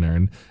some on there,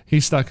 and he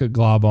stuck a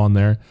glob on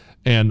there.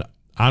 And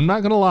I'm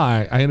not going to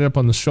lie, I ended up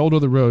on the shoulder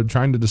of the road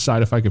trying to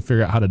decide if I could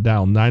figure out how to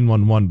dial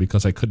 911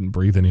 because I couldn't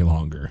breathe any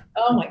longer.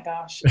 Oh my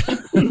gosh.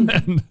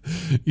 And,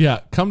 yeah,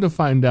 come to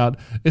find out,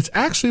 it's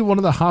actually one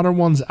of the hotter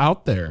ones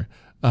out there.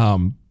 I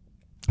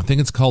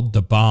think it's called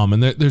Da Bomb,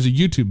 and there's a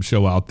YouTube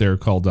show out there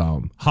called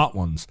Hot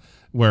Ones,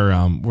 where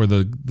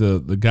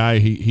the guy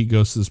he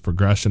goes through this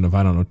progression of,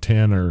 I don't know,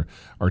 10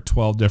 or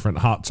 12 different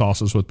hot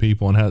sauces with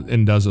people,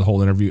 and does a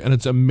whole interview, and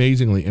it's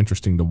amazingly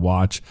interesting to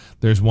watch.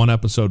 There's one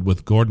episode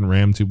with Gordon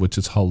Ramsay, which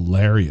is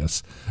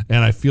hilarious,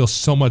 and I feel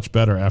so much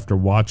better after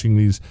watching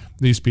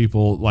these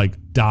people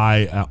like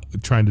die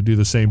trying to do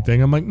the same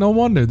thing. I'm like, no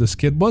wonder this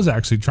kid was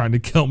actually trying to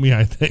kill me,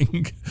 I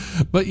think.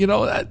 But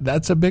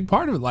that's a big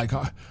part of it. Like,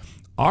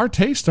 our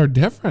tastes are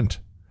different.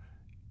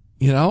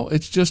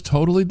 It's just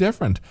totally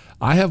different.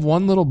 I have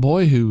one little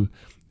boy who,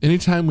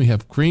 anytime we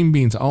have green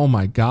beans, oh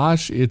my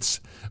gosh, it's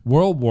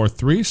World War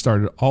III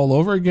started all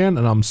over again.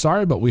 And I'm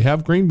sorry, but we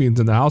have green beans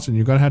in the house, and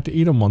you're going to have to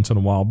eat them once in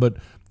a while. But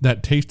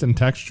that taste and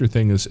texture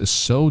thing is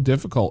so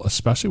difficult,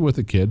 especially with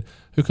a kid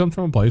who comes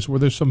from a place where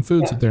there's some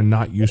foods that they're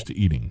not used to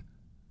eating.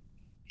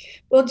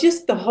 Well,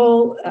 just the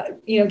whole,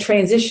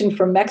 transition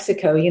from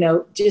Mexico,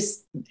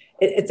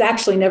 it's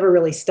actually never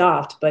really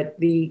stopped, but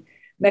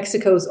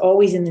Mexico's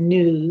always in the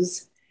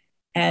news.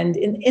 And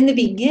in the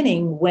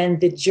beginning, when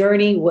the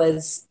journey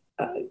was,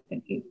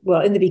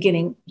 in the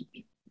beginning,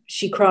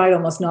 she cried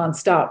almost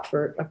nonstop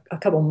for a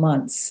couple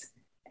months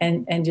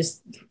and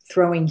just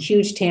throwing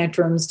huge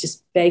tantrums,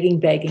 just begging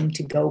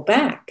to go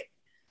back.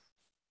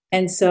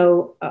 And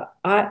so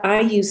I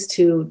used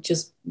to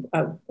just,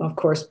 of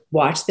course,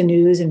 watch the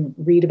news and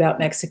read about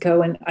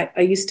Mexico. And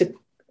I used to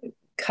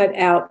cut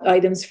out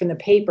items from the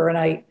paper.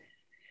 And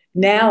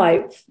now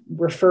I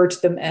refer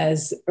to them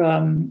as,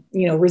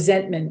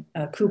 resentment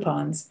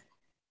coupons.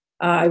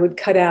 I would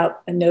cut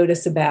out a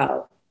notice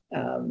about,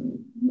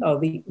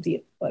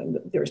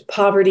 there's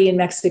poverty in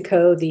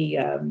Mexico,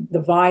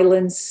 the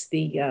violence,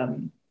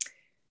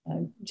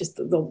 just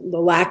the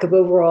lack of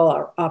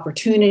overall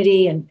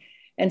opportunity.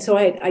 And so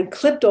I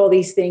clipped all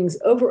these things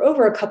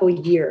over a couple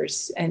of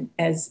years, and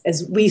as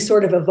we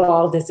sort of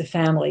evolved as a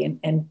family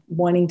and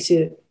wanting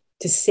to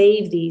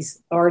save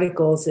these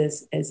articles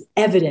as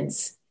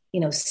evidence,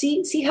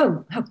 see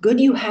how good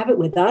you have it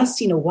with us.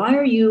 Why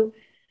are you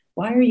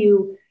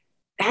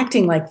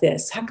acting like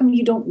this? How come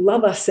you don't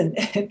love us? And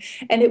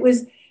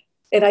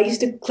I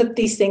used to clip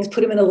these things,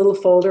 put them in a little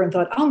folder, and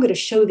thought, oh, I'm going to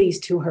show these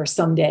to her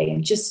someday,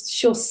 and just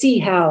she'll see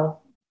how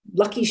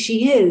lucky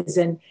she is.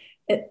 And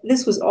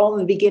this was all in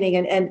the beginning.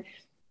 And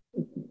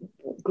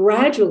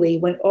gradually,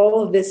 when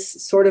all of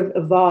this sort of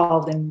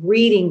evolved, and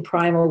reading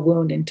Primal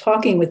Wound and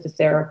talking with the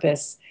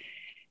therapist,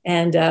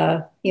 and,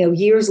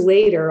 years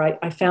later,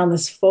 I found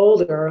this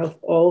folder of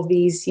all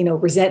these,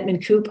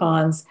 resentment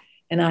coupons.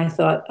 And I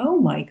thought, oh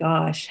my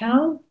gosh,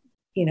 how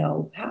could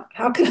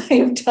I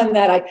have done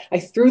that? I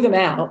threw them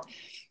out,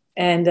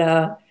 and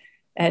they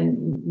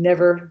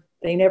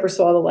never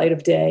saw the light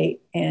of day.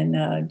 And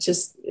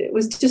it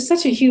was just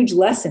such a huge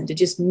lesson to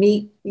just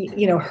meet,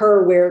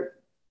 her where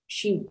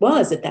she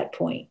was at that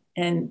point.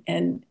 And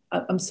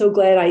I'm so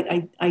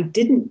glad I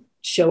didn't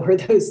show her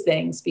those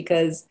things,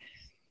 because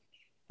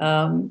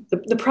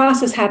the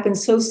process happened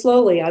so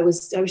slowly. I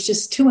was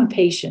just too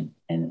impatient.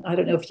 And I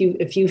don't know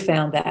if you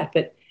found that,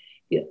 but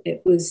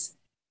it was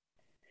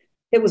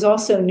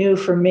also new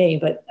for me.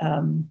 But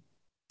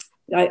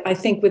I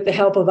think with the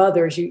help of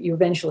others, you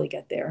eventually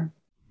get there.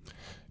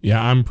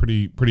 Yeah, I'm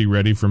pretty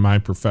ready for my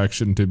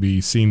perfection to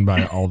be seen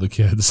by all the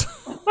kids.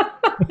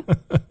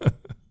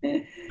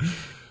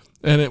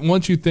 And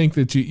once you think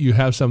that you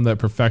have some of that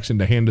perfection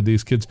to hand to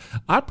these kids,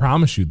 I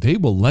promise you, they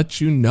will let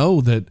you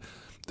know that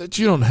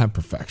you don't have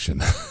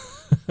perfection.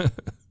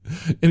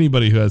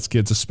 Anybody who has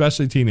kids,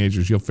 especially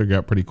teenagers, you'll figure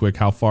out pretty quick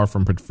how far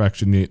from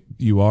perfection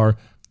you are.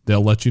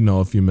 They'll let you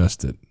know if you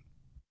missed it.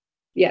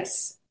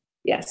 Yes.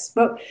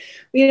 But,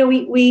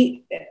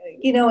 we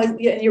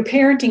your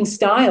parenting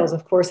styles,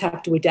 of course,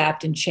 have to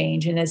adapt and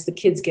change. And as the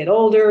kids get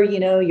older, and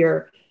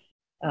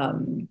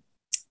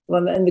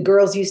the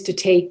girls used to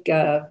take,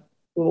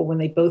 when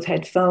they both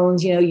had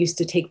phones, used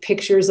to take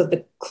pictures of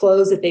the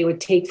clothes that they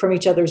would take from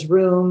each other's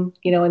room,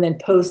 and then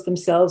post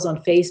themselves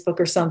on Facebook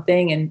or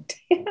something.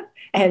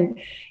 And,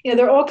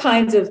 there are all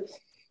kinds of,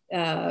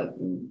 their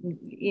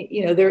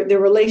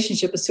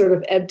relationship has sort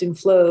of ebbed and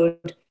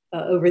flowed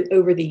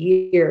over the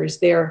years.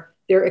 They're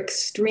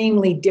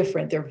extremely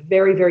different. They're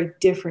very, very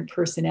different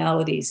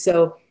personalities.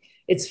 So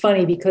it's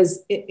funny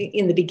because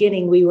in the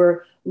beginning we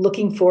were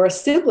looking for a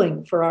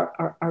sibling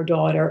for our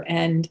daughter,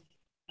 and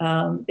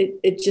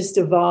it just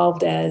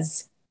evolved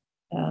as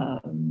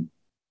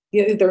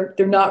they're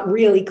not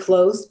really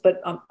close,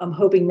 but I'm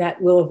hoping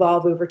that will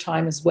evolve over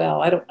time as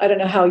well. I don't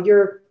know how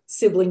your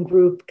sibling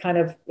group kind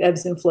of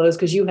ebbs and flows,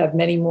 because you have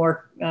many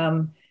more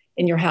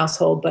in your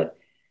household, but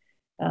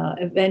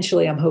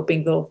eventually I'm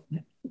hoping they'll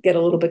get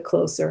a little bit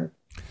closer.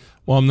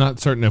 Well, I'm not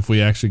certain if we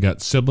actually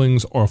got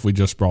siblings or if we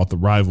just brought the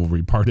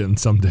rivalry part in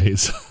some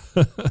days.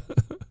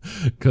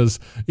 Because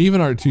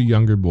even our two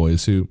younger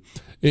boys, who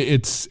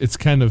it's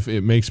kind of,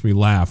 it makes me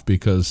laugh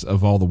because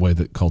of all the way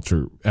that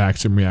culture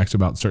acts and reacts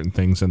about certain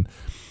things. And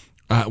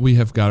we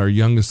have got our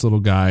youngest little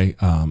guy.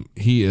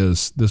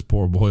 This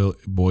poor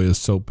boy is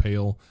so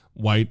pale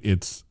white,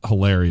 it's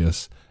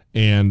hilarious.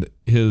 And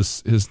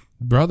his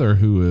brother,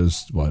 who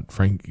is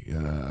Frank,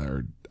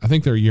 I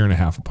think they're a year and a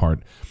half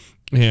apart.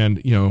 And,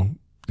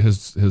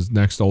 his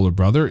next older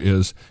brother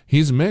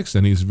he's mixed,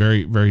 and he's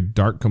very, very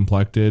dark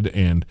complected,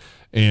 and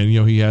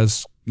he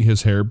has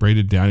his hair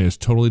braided down. He has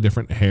totally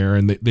different hair,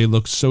 and they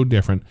look so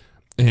different.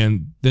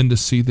 And then to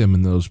see them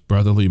in those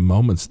brotherly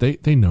moments,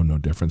 they know no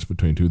difference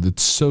between two.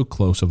 That's so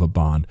close of a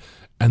bond.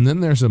 And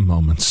then there's and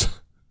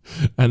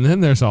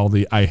then there's all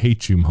the I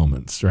hate you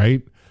moments,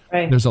 right?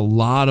 Right. There's a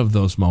lot of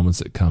those moments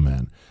that come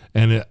in.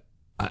 And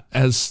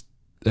as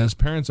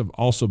parents of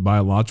also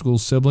biological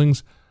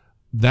siblings,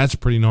 that's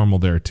pretty normal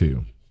there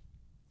too.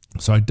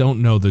 So I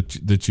don't know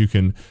that you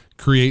can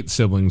create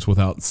siblings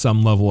without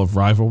some level of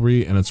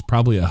rivalry, and it's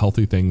probably a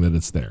healthy thing that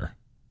it's there.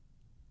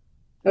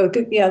 Oh,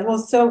 good. Yeah. Well,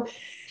 so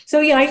So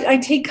yeah, I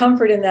take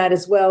comfort in that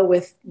as well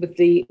with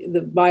the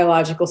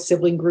biological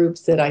sibling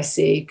groups that I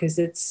see, because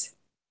it's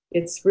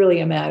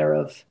really a matter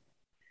of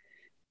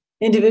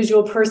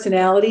individual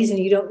personalities, and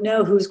you don't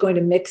know who's going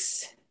to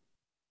mix.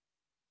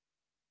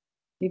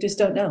 You just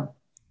don't know.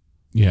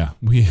 Yeah,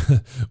 we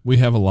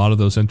have a lot of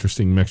those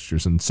interesting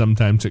mixtures, and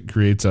sometimes it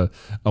creates a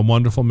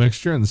wonderful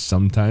mixture, and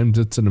sometimes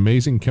it's an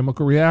amazing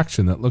chemical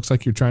reaction that looks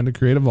like you're trying to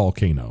create a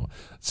volcano.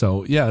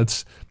 So yeah,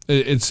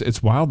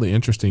 it's wildly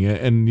interesting,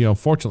 and you know,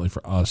 fortunately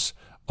for us,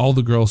 all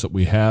the girls that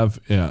we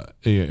have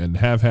and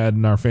have had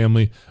in our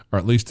family are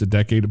at least a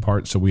decade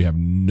apart, so we have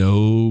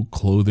no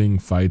clothing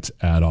fights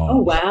at all.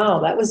 Oh wow,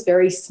 that was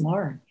very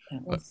smart.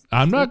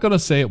 I'm not going to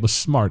say it was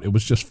smart; it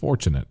was just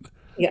fortunate.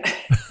 Yeah.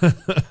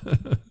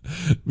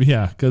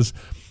 Yeah, because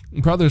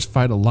brothers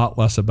fight a lot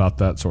less about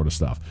that sort of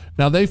stuff.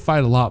 Now they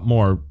fight a lot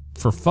more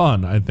for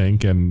fun, I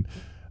think. And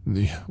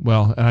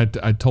well, and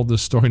I told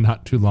this story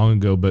not too long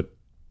ago, but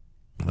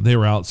they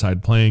were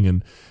outside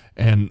playing,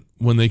 and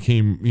when they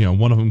came, you know,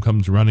 one of them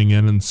comes running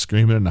in and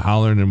screaming and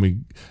hollering, and we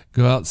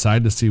go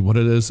outside to see what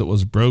it is that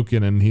was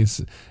broken. And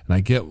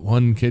I get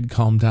one kid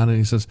calmed down, and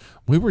he says,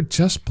 "We were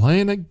just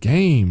playing a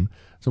game."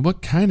 So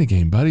what kind of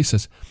game, buddy? He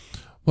says,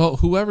 "Well,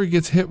 whoever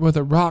gets hit with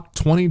a rock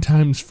 20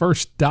 times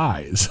first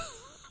dies."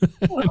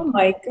 Oh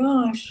my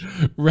gosh.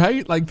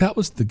 Right? Like that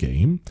was the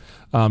game.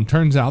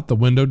 Turns out the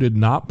window did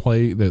not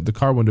play, the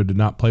car window did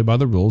not play by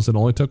the rules. It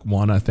only took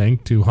one, I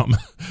think, to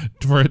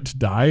for it to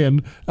die,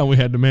 and we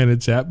had to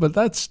manage that. But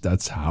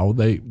that's how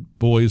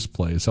boys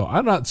play. So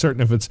I'm not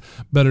certain if it's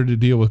better to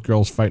deal with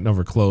girls fighting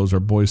over clothes or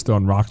boys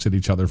throwing rocks at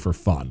each other for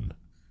fun.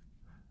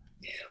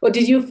 Well,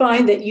 did you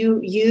find that you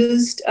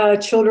used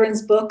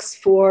children's books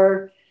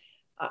for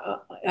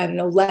I don't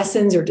know,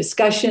 lessons or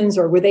discussions,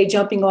 or were they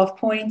jumping off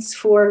points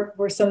for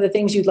some of the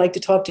things you'd like to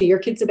talk to your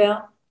kids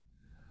about?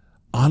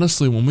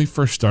 Honestly, when we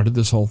first started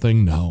this whole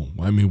thing, no.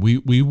 I mean,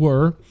 we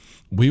were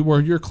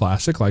your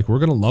classic, like we're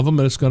going to love them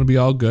and it's going to be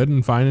all good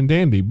and fine and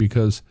dandy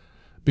because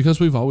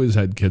we've always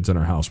had kids in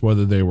our house,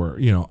 whether they were,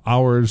 you know,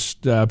 ours,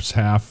 steps,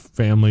 half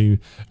family,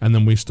 and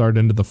then we started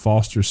into the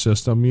foster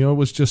system. You know, it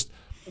was just,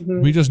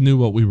 we just knew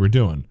what we were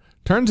doing.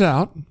 Turns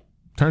out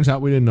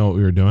we didn't know what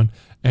we were doing.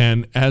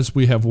 And as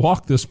we have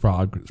walked this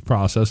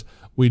process,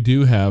 we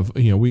do have,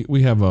 you know,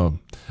 we have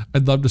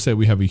I'd love to say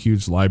we have a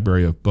huge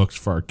library of books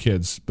for our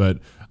kids, but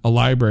a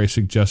library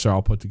suggests they're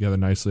all put together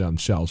nicely on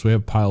shelves. We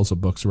have piles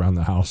of books around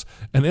the house.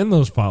 And in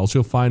those piles,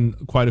 you'll find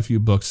quite a few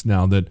books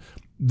now that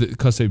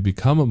because they've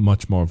become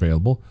much more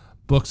available,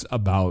 books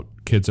about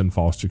kids in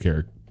foster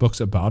care,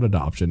 books about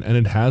adoption. And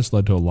it has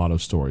led to a lot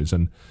of stories.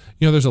 And,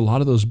 you know, there's a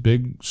lot of those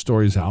big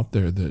stories out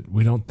there that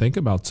we don't think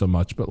about so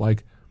much, but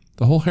like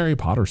the whole Harry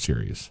Potter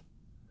series.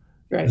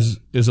 Right.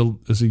 Is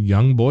a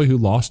young boy who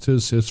lost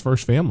his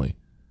first family,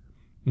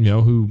 you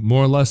know, who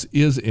more or less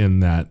is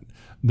in that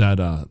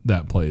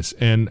place,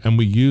 and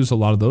we use a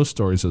lot of those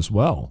stories as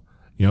well.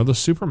 You know, the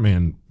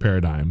Superman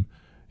paradigm,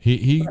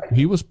 he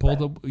was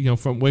pulled you know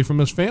away from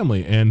his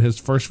family, and his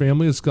first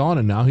family is gone,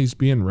 and now he's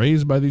being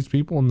raised by these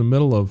people in the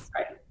middle of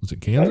was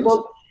it Kansas? Right.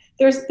 Well,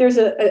 there's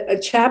a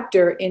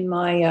chapter in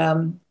my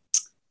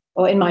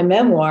in my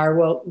memoir.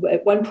 Well,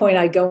 at one point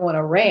I go on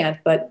a rant,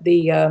 but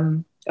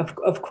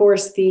of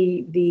course,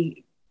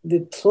 the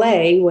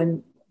play,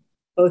 when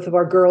both of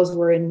our girls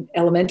were in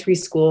elementary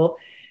school,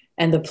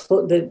 and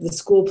the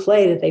school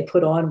play that they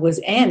put on was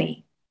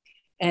Annie.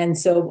 And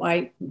so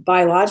my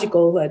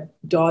biological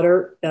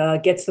daughter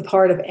gets the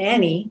part of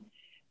Annie.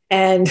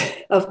 And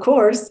of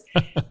course,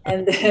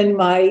 and then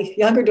my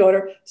younger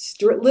daughter,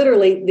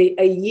 literally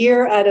a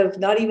year out of,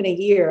 not even a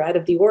year out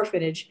of the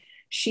orphanage,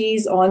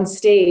 she's on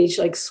stage,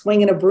 like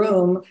swinging a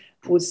broom,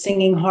 was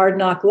singing Hard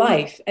Knock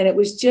Life. And it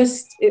was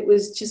just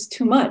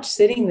too much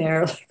sitting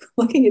there like,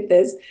 looking at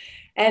this.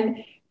 And,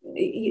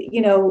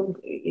 you know,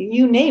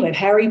 you name it,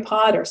 Harry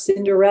Potter,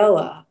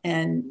 Cinderella,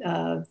 and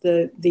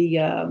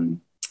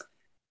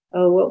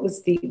what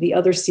was the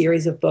other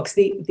series of books?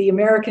 The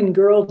American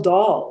Girl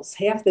dolls.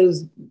 Half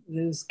those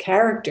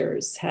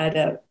characters had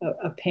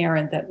a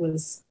parent that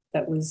was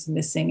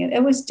missing.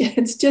 And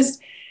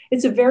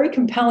it's a very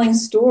compelling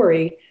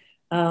story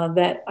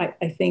that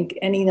I think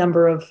any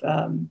number of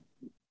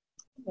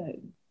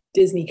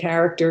Disney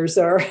characters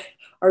are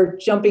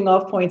jumping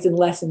off points and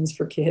lessons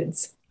for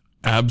kids.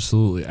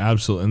 Absolutely.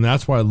 And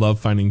that's why I love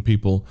finding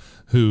people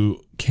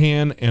who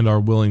can and are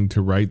willing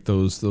to write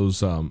those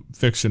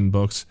fiction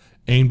books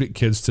aimed at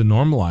kids to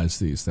normalize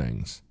these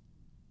things.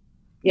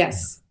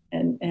 Yes.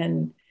 And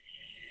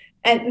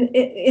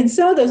in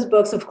some of those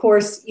books, of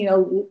course, you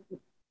know,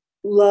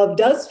 love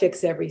does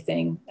fix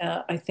everything.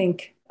 I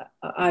think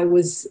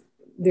there's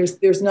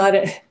not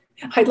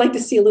I'd like to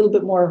see a little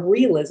bit more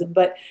realism,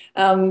 but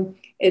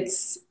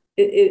it's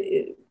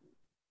a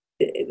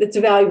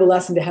valuable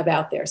lesson to have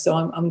out there. So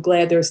I'm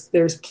glad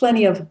there's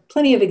plenty of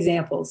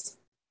examples.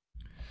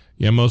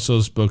 Yeah, most of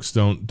those books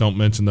don't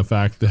mention the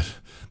fact that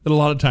a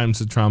lot of times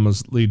the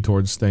traumas lead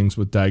towards things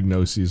with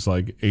diagnoses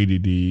like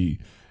ADD,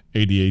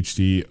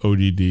 ADHD,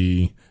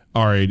 ODD,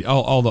 RAD,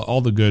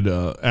 all the good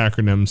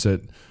acronyms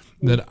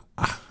that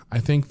I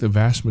think the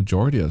vast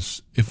majority of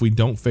us, if we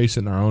don't face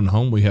it in our own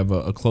home, we have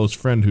a close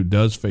friend who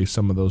does face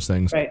some of those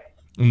things. Right.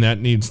 And that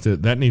needs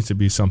to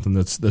be something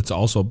that's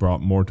also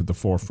brought more to the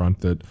forefront,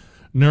 that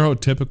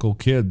neurotypical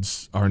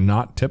kids are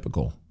not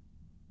typical.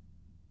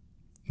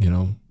 You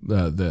know,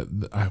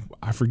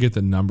 I forget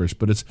the numbers,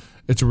 but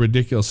it's a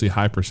ridiculously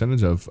high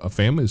percentage of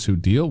families who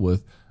deal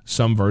with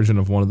some version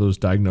of one of those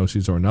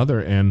diagnoses or another.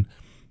 And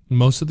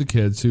most of the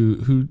kids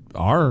who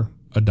are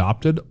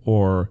adopted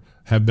or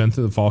have been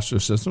through the foster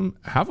system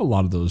have a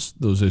lot of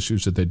those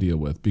issues that they deal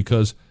with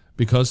because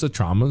the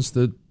traumas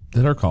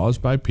that are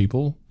caused by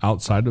people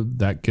outside of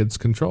that kid's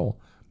control.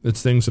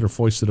 It's things that are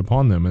foisted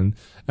upon them,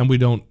 and we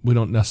don't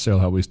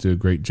necessarily always do a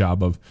great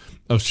job of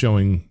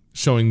showing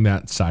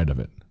that side of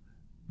it.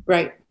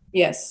 Right.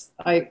 Yes,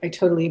 I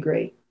totally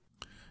agree.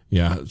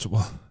 Yeah.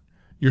 Well,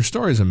 your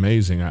story is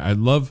amazing. I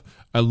love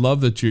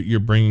that you're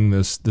bringing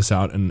this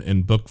out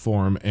in book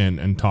form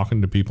and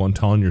talking to people and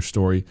telling your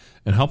story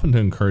and helping to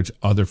encourage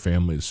other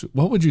families.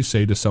 What would you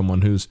say to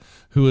someone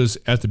who is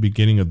at the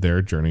beginning of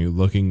their journey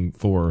looking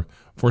for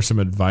some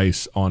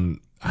advice on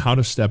how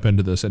to step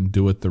into this and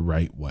do it the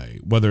right way,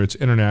 whether it's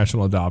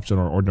international adoption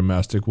or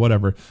domestic,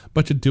 whatever,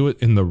 but to do it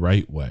in the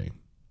right way?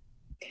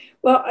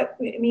 Well, I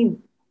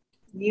mean,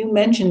 you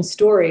mentioned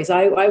stories.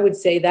 I would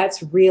say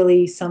that's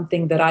really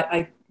something that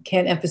I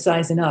can't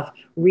emphasize enough.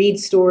 Read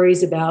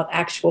stories about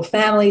actual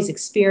families,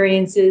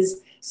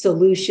 experiences,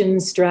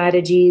 solutions,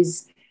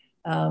 strategies.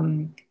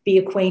 Be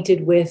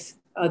acquainted with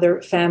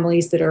other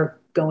families that are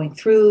going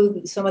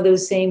through some of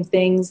those same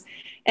things,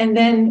 and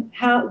then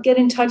get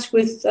in touch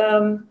with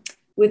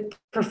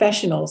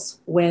professionals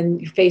when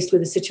you're faced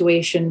with a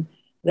situation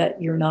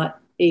that you're not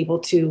able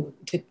to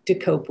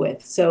cope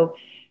with. So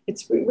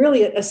it's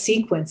really a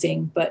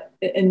sequencing, but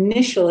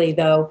initially,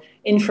 though,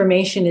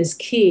 information is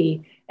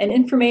key. And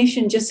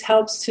information just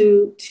helps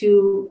to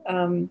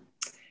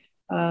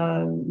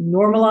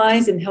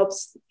normalize and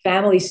helps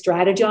families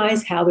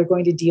strategize how they're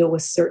going to deal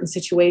with certain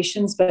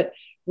situations. But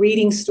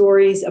reading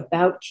stories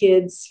about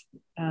kids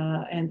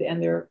and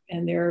their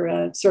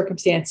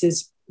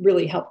circumstances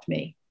really helped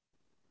me.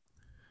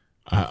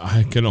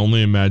 I can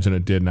only imagine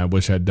it did, and I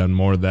wish I'd done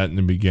more of that in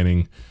the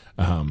beginning.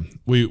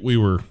 We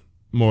were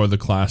more of the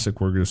classic.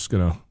 We're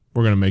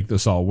gonna make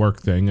this all work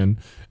thing,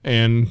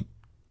 and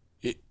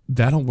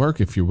that'll work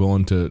if you're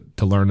willing to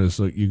learn as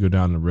you go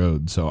down the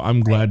road. So I'm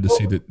glad to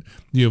see that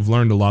you have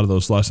learned a lot of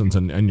those lessons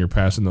and you're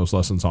passing those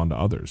lessons on to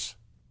others.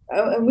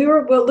 We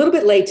were a little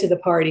bit late to the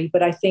party,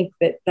 but I think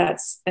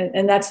that's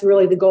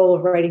really the goal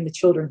of writing the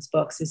children's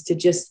books, is to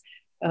just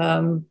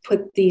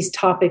put these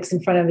topics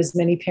in front of as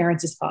many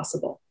parents as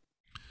possible.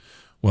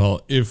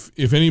 Well,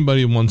 if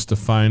anybody wants to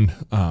find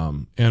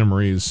Anna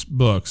Marie's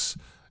books,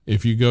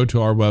 if you go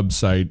to our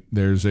website,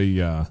 there's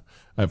at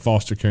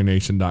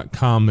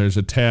fostercarenation.com, there's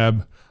a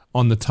tab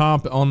on the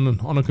top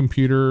on a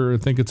computer. I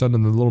think it's under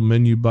the little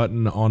menu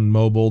button on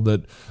mobile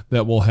that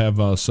will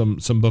have some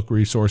book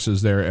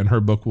resources there, and her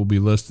book will be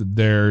listed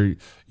there.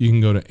 You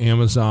can go to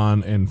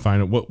Amazon and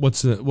find it.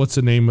 What's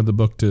the name of the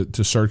book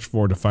to search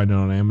for to find it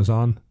on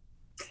Amazon?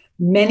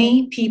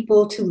 Many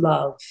People to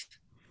Love.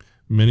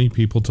 Many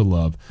People to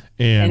Love.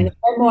 And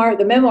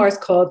the memoir is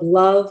called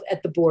Love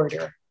at the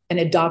Border, an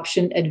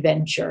adoption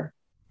adventure.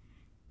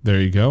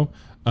 There you go.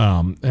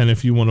 And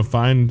if you want to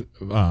find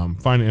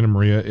Anna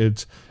Maria,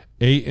 it's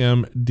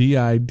amdidio.com,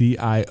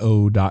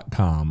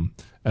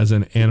 as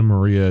in Anna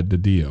Maria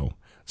Didio.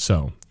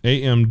 So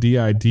amdidio.com.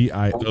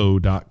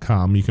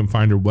 You can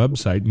find her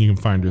website and you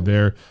can find her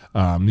there.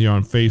 You're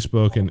on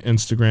Facebook and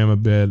Instagram a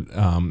bit.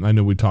 I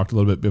know we talked a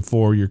little bit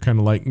before. You're kind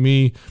of like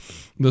me.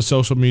 The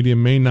social media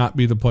may not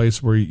be the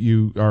place where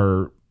you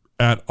are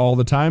at all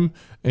the time,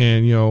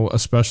 and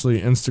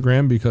especially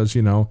Instagram, because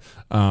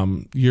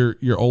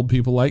you're old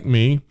people like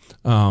me.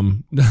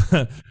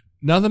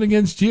 Nothing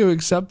against you,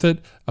 except that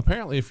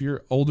apparently if you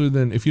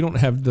don't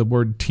have the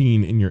word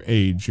teen in your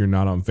age, you're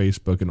not on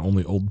Facebook, and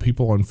only old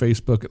people on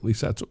Facebook. At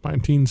least that's what my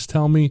teens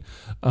tell me.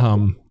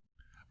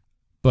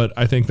 But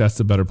I think that's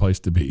the better place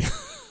to be.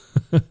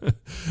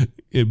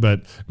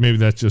 But maybe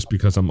that's just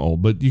because I'm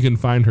old. But you can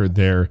find her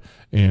there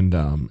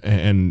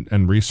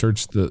and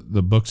research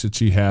the books that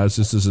she has.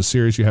 This is a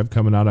series you have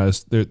coming out.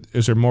 Is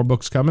there more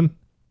books coming?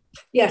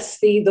 Yes,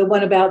 the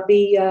one about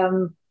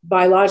the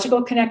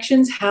biological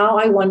connections, How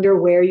I Wonder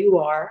Where You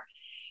Are.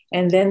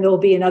 And then there'll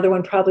be another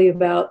one probably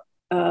about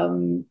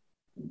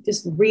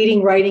just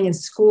reading, writing in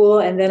school.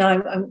 And then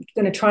I'm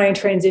going to try and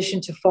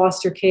transition to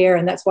foster care.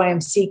 And that's why I'm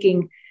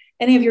seeking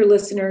any of your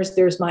listeners.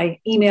 There's my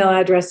email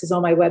address is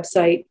on my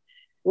website.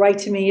 Write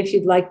to me if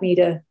you'd like me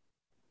to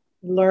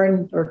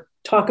learn or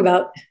talk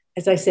about,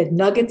 as I said,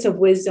 nuggets of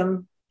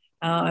wisdom.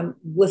 I'm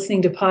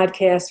listening to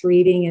podcasts,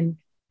 reading,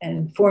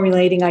 and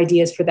formulating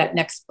ideas for that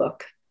next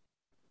book.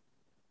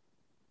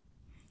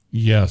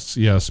 Yes,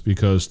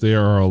 because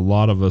there are a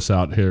lot of us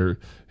out here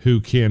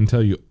who can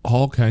tell you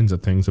all kinds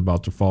of things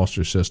about the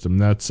foster system.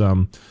 That's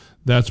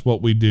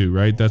what we do,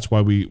 right? That's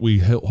why we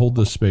hold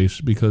this space,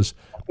 because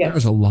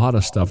there's a lot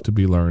of stuff to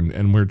be learned,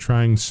 and we're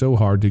trying so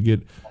hard to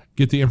get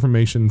get the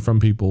information from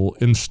people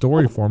in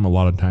story form a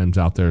lot of times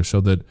out there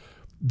so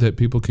that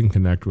people can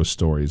connect with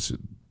stories.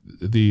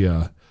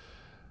 The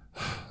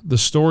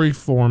story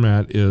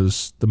format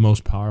is the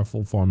most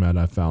powerful format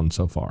I've found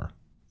so far.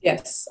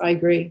 Yes, I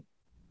agree.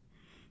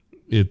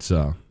 It's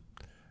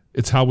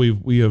how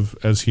we have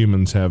as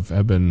humans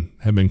have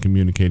been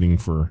communicating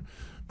for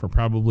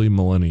probably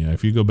millennia.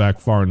 If you go back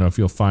far enough,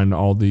 you'll find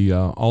all the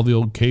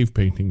old cave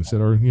paintings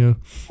that are,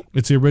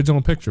 it's the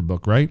original picture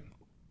book, right?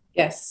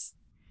 Yes.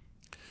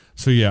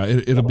 So yeah,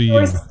 it'll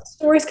be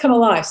stories come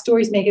alive.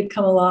 Stories make it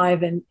come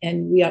alive,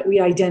 and we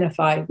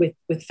identify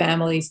with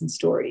families and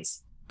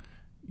stories.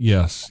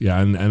 Yes, yeah,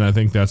 and I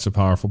think that's a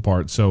powerful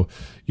part. So,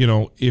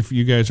 if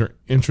you guys are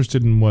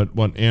interested in what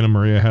Anna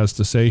Maria has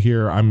to say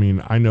here, I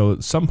mean, I know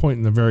at some point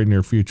in the very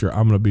near future,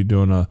 I'm going to be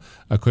doing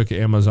a quick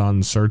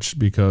Amazon search,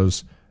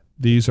 because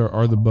these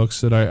are the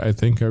books that I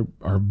think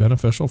are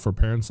beneficial for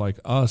parents like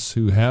us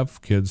who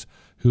have kids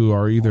who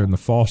are either in the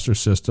foster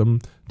system,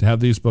 to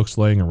have these books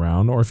laying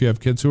around, or if you have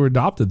kids who are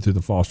adopted through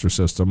the foster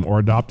system or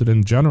adopted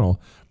in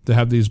general, to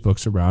have these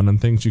books around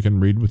and things you can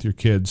read with your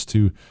kids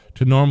to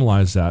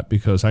normalize that.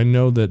 Because I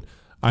know that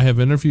I have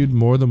interviewed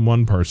more than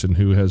one person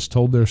who has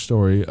told their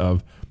story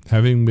of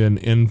having been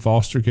in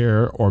foster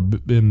care or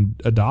been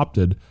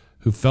adopted,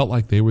 who felt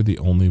like they were the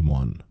only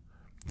one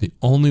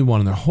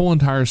in their whole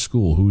entire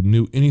school who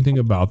knew anything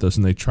about this,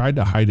 and they tried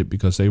to hide it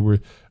because they were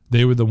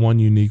the one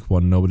unique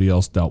one. Nobody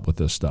else dealt with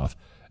this stuff.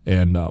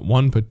 And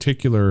one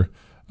particular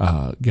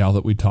gal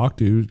that we talked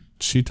to,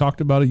 she talked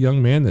about a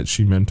young man that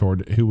she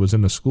mentored who was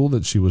in a school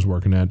that she was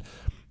working at.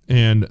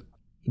 And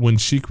when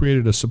she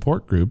created a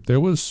support group,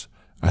 there was,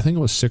 I think it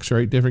was 6 or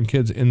 8 different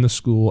kids in the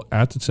school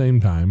at the same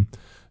time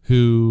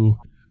who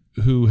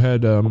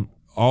had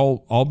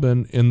all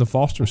been in the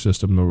foster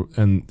system,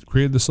 and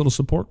created this little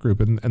support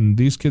group. And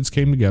these kids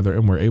came together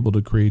and were able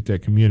to create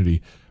that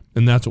community.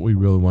 And that's what we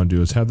really want to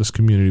do, is have this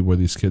community where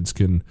these kids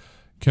can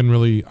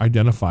really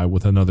identify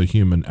with another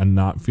human and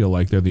not feel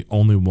like they're the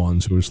only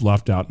ones who is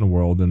left out in the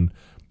world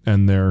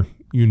and they're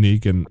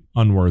unique and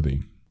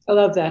unworthy. I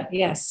love that.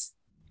 Yes.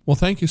 Well,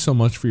 thank you so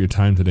much for your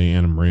time today,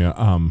 Anna Maria.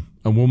 And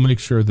we'll make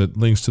sure that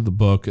links to the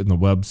book and the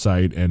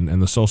website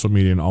and the social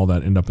media and all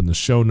that end up in the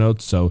show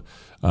notes. So,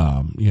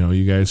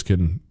 you guys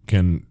can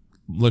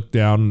look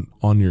down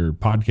on your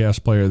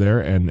podcast player there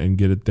and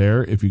get it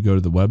there. If you go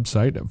to the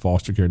website at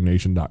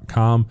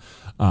fostercarenation.com,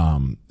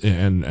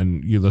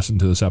 and you listen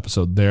to this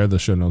episode there, the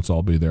show notes will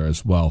all be there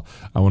as well.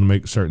 I want to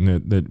make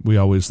certain that we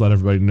always let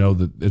everybody know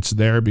that it's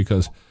there,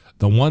 because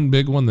the one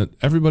big one that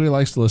everybody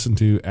likes to listen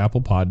to,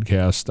 Apple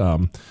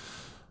Podcast,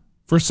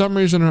 for some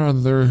reason or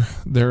other,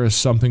 there is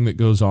something that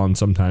goes on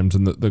sometimes,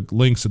 and the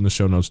links in the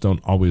show notes don't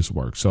always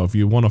work. So if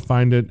you want to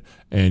find it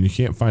and you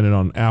can't find it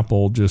on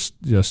Apple, just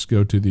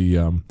go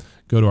to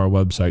go to our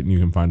website and you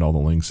can find all the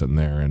links in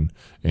there. And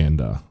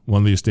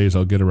one of these days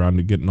I'll get around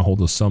to getting a hold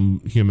of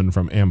some human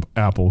from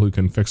Apple who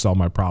can fix all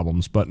my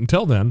problems. But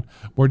until then,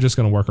 we're just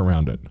going to work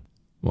around it.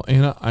 Well,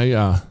 Anna,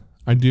 I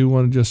do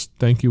want to just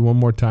thank you one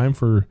more time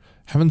for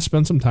having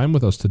spent some time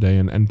with us today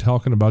and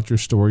talking about your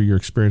story, your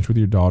experience with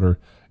your daughter.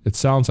 It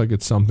sounds like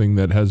it's something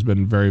that has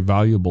been very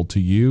valuable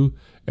to you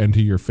and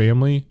to your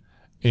family,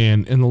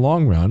 and in the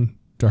long run,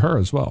 to her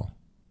as well.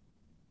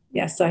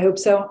 Yes, I hope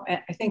so.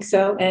 I think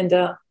so. And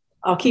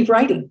I'll keep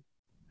writing.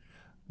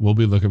 We'll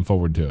be looking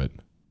forward to it.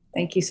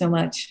 Thank you so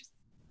much.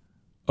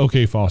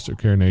 Okay, Foster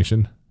Care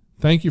Nation.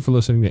 Thank you for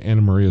listening to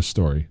Anna Maria's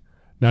story.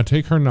 Now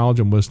take her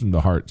knowledge and wisdom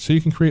to heart so you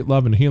can create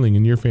love and healing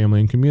in your family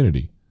and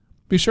community.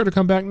 Be sure to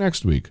come back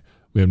next week.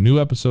 We have new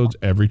episodes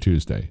every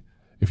Tuesday.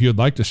 If you would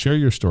like to share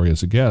your story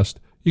as a guest,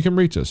 you can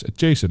reach us at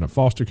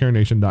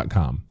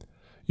jason@fostercarenation.com.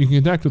 You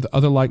can connect with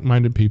other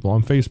like-minded people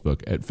on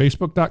Facebook at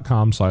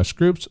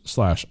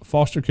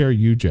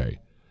facebook.com/groups/fostercareuj.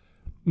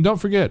 And don't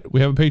forget,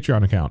 we have a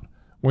Patreon account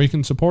where you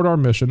can support our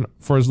mission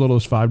for as little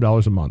as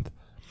 $5 a month.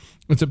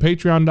 It's at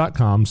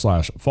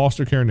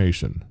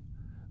patreon.com/fostercarenation.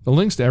 The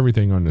links to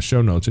everything are in the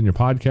show notes in your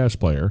podcast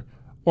player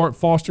or at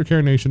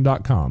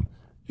fostercarenation.com.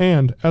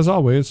 And as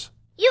always,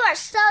 you are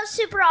so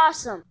super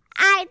awesome.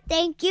 I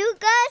think you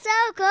guys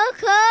are cool.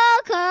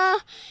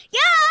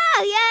 Yeah.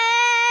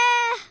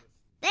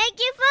 Thank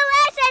you for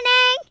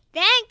listening.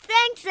 Thanks.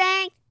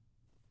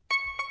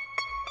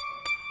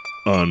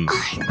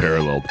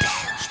 Unparalleled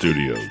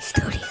Studios.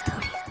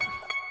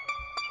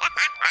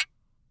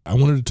 I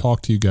wanted to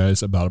talk to you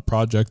guys about a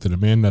project that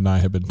Amanda and I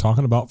have been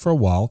talking about for a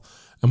while,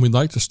 and we'd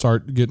like to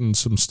start getting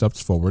some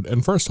steps forward.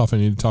 And first off, I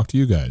need to talk to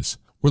you guys.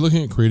 We're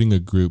looking at creating a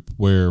group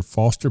where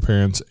foster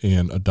parents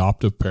and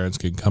adoptive parents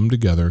can come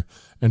together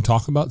and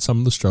talk about some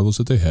of the struggles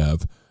that they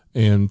have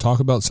and talk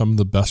about some of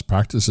the best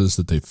practices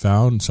that they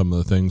found, some of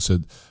the things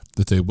that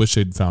they wish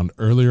they'd found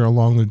earlier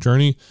along the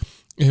journey.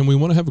 And we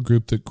want to have a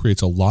group that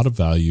creates a lot of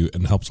value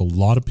and helps a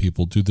lot of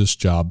people do this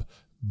job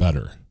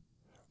better.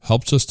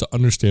 Helps us to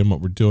understand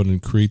what we're doing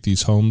and create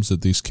these homes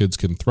that these kids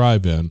can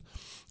thrive in,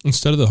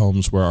 instead of the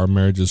homes where our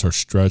marriages are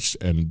stretched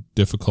and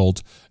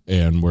difficult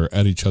and we're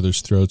at each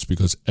other's throats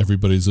because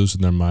everybody's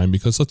losing their mind.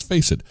 Because let's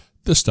face it,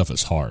 this stuff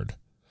is hard.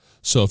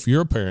 So if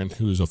you're a parent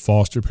who is a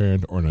foster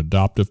parent or an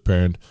adoptive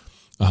parent,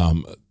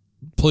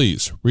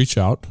 please reach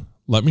out.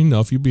 Let me know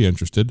if you'd be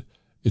interested.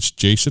 It's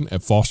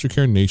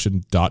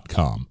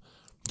jason@fostercarenation.com.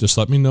 Just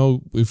let me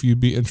know if you'd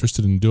be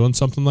interested in doing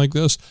something like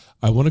this.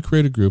 I want to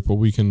create a group where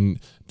we can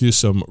do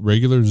some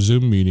regular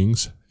Zoom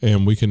meetings,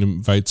 and we can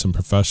invite some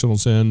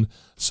professionals in,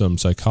 some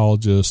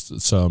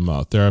psychologists, some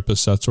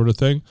therapists, that sort of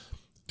thing,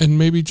 and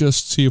maybe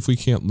just see if we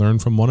can't learn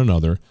from one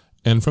another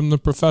and from the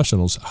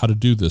professionals how to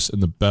do this in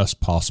the best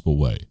possible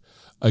way.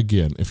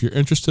 Again, if you're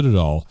interested at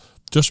all,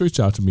 just reach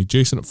out to me,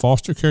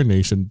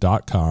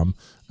 jason@fostercarenation.com,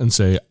 and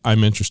say,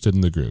 I'm interested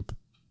in the group.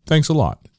 Thanks a lot.